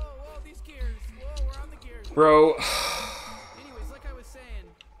 Whoa, these gears. Whoa, we're on the gears. Bro. Anyways, like I was saying,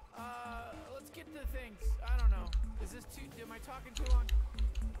 let's get to things. I don't know. Is this too? Am I talking too long?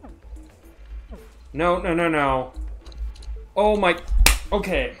 No. Oh my.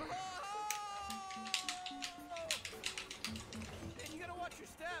 Okay. You gotta watch your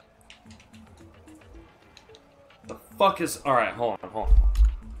step. The fuck is. Alright, hold on.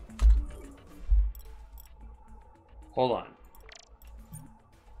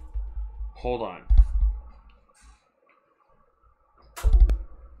 Hold on.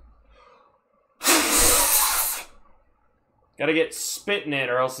 Gotta get spit in it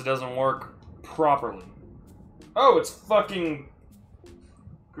or else it doesn't work properly. Oh, it's fucking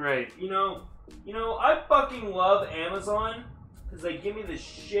great. You know, I fucking love Amazon because they give me the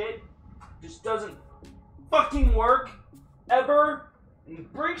shit. Just doesn't fucking work ever. And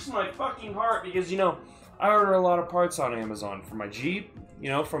it breaks my fucking heart because, I order a lot of parts on Amazon for my Jeep,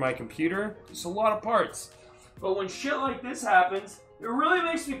 for my computer. Just a lot of parts. But when shit like this happens, it really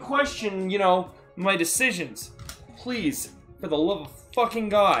makes me question, my decisions. Please, for the love of fucking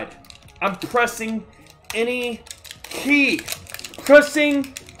God, I'm pressing any key.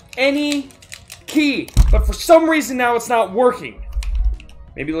 But for some reason now it's not working.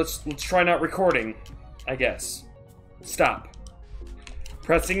 Maybe let's try not recording, I guess. Stop.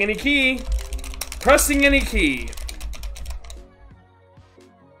 Pressing any key.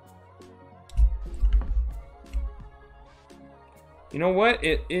 You know what?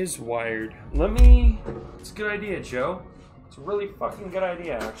 It is wired. It's a good idea, Joe. It's a really fucking good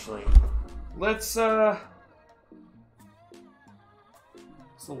idea, actually. It's the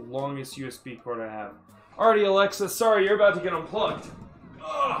longest USB cord I have. Alrighty, Alexa, sorry, you're about to get unplugged.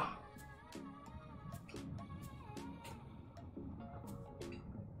 Ugh.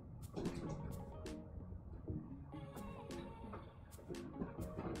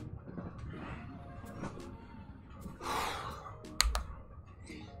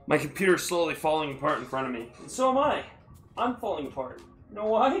 My computer's slowly falling apart in front of me. And so am I. I'm falling apart. You know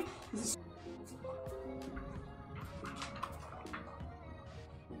why?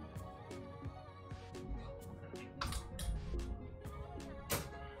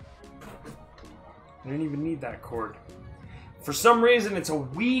 I don't even need that cord. For some reason, it's a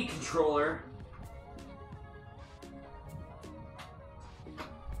Wii controller.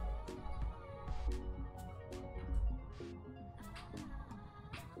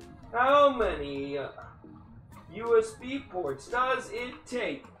 How many USB ports does it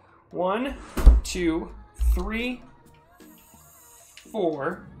take? 1, 2, 3,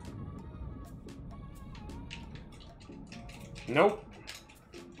 4. Nope.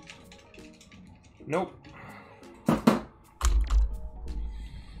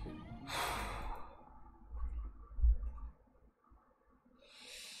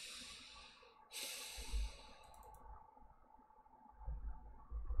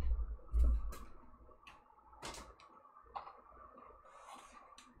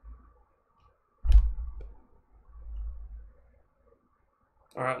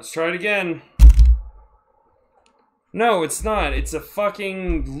 Alright, let's try it again. No, it's not. It's a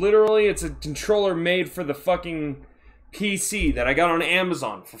fucking... Literally, it's a controller made for the fucking PC that I got on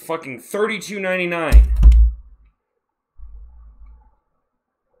Amazon for fucking $32.99.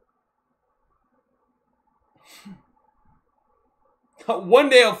 One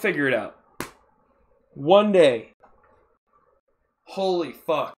day I'll figure it out. One day. Holy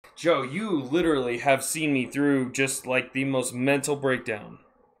fuck. Joe, you literally have seen me through just like the most mental breakdown.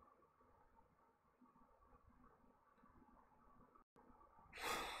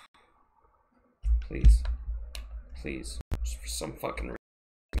 Please, just for some fucking reason.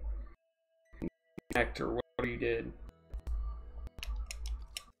 Actor, what you did.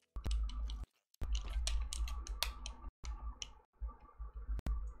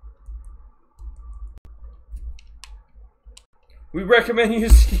 We recommend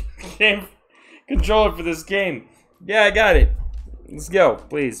using game controller for this game. Yeah, I got it. Let's go.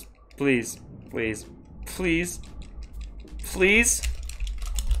 Please.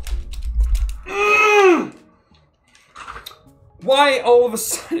 Why all of a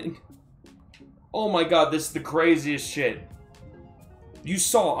sudden? Oh my god, this is the craziest shit. You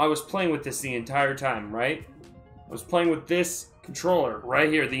saw I was playing with this the entire time, right? I was playing with this controller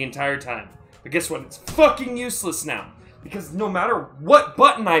right here the entire time. But guess what? It's fucking useless now. Because no matter what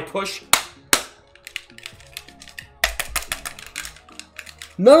button I push,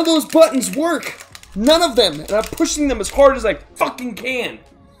 none of those buttons work. None of them. And I'm pushing them as hard as I fucking can.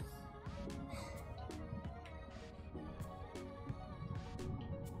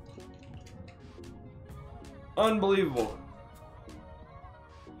 Unbelievable.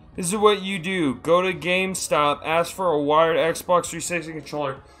 This is what you do. Go to GameStop, ask for a wired Xbox 360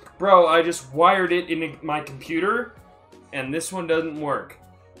 controller. Bro, I just wired it into my computer, and this one doesn't work.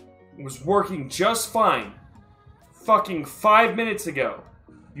 It was working just fine. Fucking 5 minutes ago.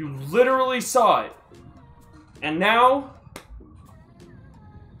 You literally saw it. And now...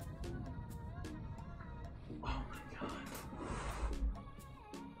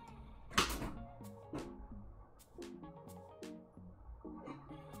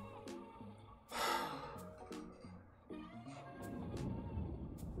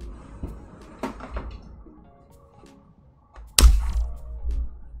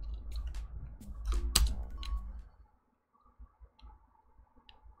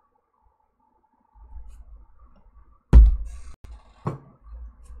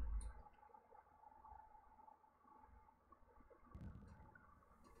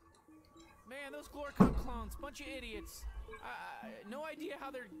 Man, those Glorcon clones, bunch of idiots. No idea how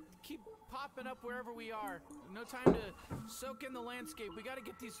they keep popping up wherever we are. No time to soak in the landscape. We gotta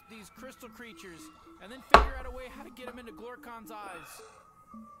get these crystal creatures, and then figure out a way how to get them into Glorcon's eyes.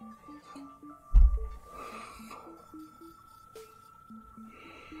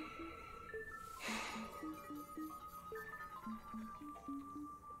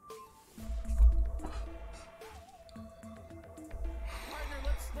 Partner,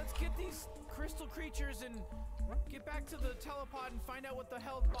 let's get these crystal creatures and get back to the telepod and find out what the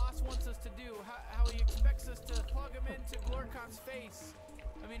hell the boss wants us to do. How he expects us to plug him into Glorcon's face.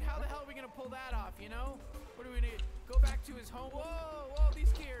 I mean, how the hell are we gonna pull that off, you know? What do we need? Go back to his home? Whoa,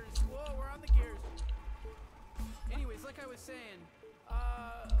 these gears. Whoa, we're on the gears. Anyways, like I was saying,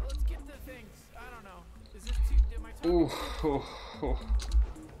 let's get the things. I don't know. Is this too... Am I talking? Ooh.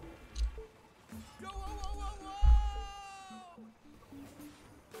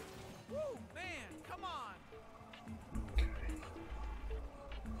 Woo, man, come on.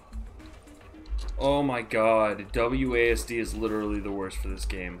 Oh my god, WASD is literally the worst for this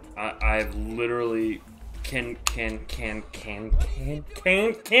game. I've literally... Can you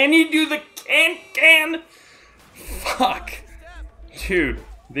do the can? Fuck. Dude,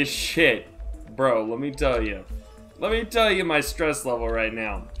 this shit. Bro, let me tell you. Let me tell you my stress level right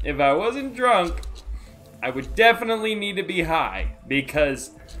now. If I wasn't drunk, I would definitely need to be high.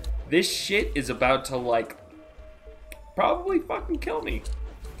 Because this shit is about to, like, probably fucking kill me.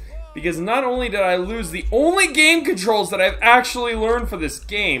 Because not only did I lose the only game controls that I've actually learned for this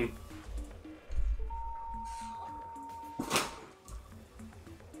game. You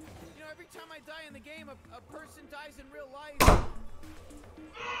know, every time I die in the game, a person dies in real life.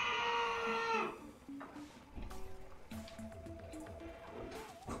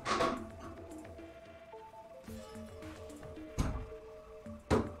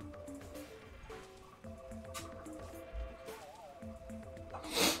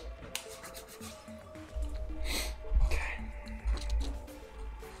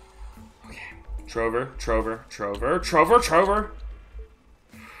 Trover.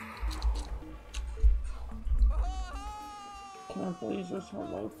 Can I please just have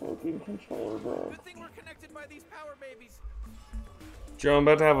my fucking controller, bro? Good thing we're connected by these power babies. Joe, I'm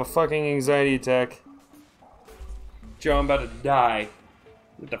about to have a fucking anxiety attack. Joe, I'm about to die.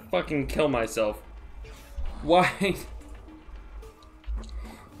 I'm about to fucking kill myself. Why?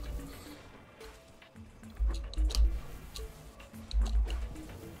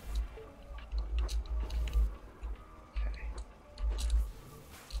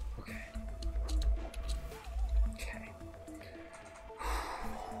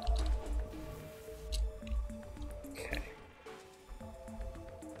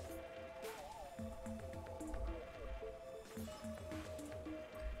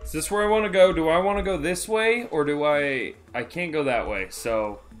 Is this where I want to go? Do I want to go this way? Or do I can't go that way,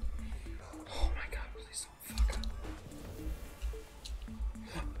 so... Oh my god, please don't fuck up.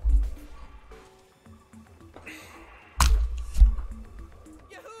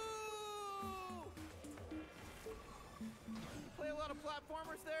 Yahoo! Play a lot of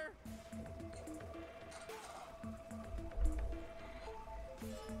platformers there?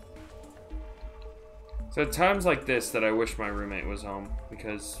 So at times like this that I wish my roommate was home,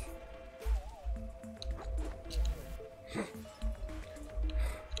 because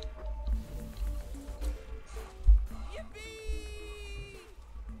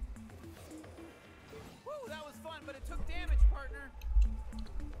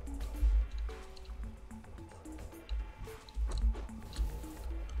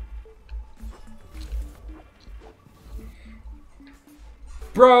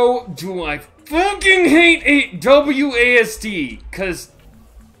Bro, do I fucking hate WASD, cause...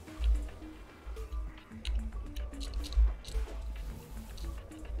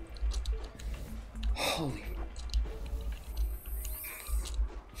 Holy...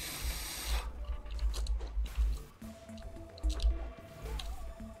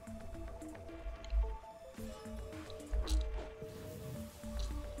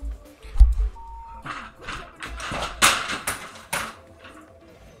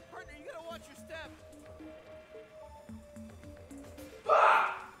 Partner, you gotta watch your step.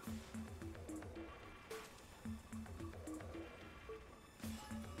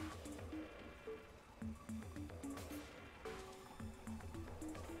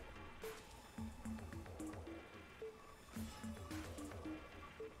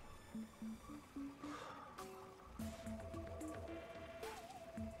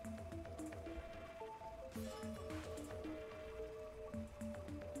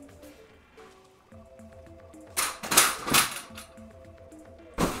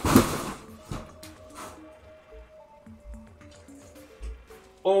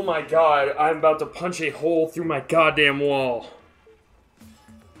 Oh my god, I'm about to punch a hole through my goddamn wall.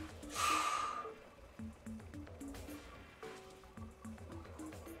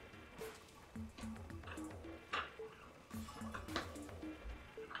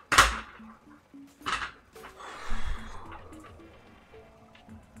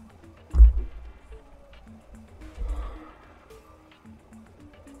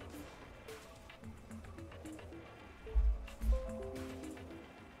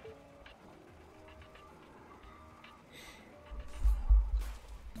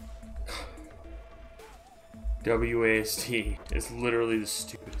 WASD is literally the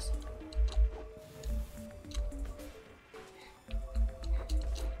stupidest.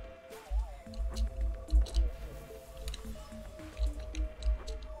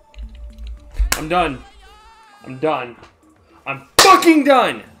 I'm done. I'm done. I'm fucking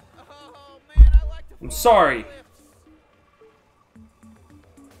done! I'm sorry.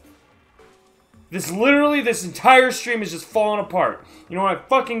 This entire stream is just falling apart. You know what? I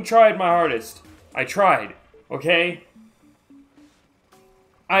fucking tried my hardest. I tried. Okay?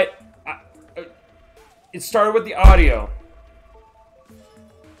 It started with the audio.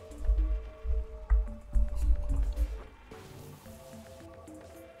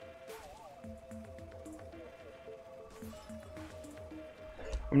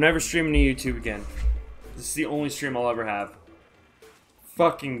 I'm never streaming to YouTube again. This is the only stream I'll ever have.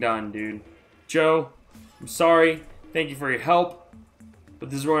 Fucking done, dude. Joe, I'm sorry. Thank you for your help. But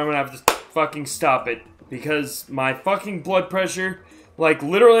this is where I'm gonna have to fucking stop it. Because my fucking blood pressure, like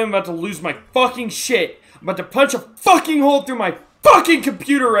literally I'm about to lose my fucking shit. I'm about to punch a fucking hole through my fucking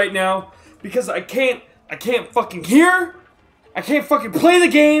computer right now. Because I can't fucking hear. I can't fucking play the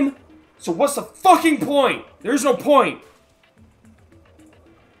game. So what's the fucking point? There's no point.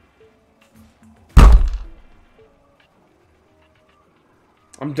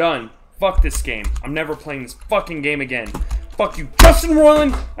 I'm done. Fuck this game. I'm never playing this fucking game again. Fuck you, Justin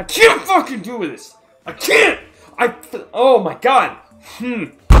Roiland. I can't fucking do this. I can't! Oh my god!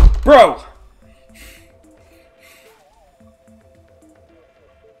 Bro!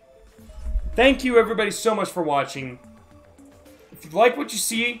 Thank you everybody so much for watching. If you like what you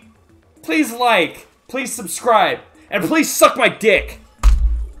see, please like, please subscribe, and please suck my dick!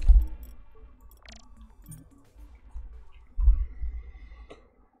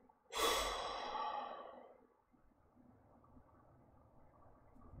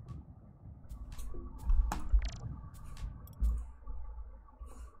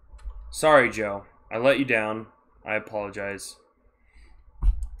 Sorry, Joe. I let you down. I apologize.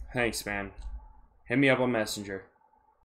 Thanks, man. Hit me up on Messenger.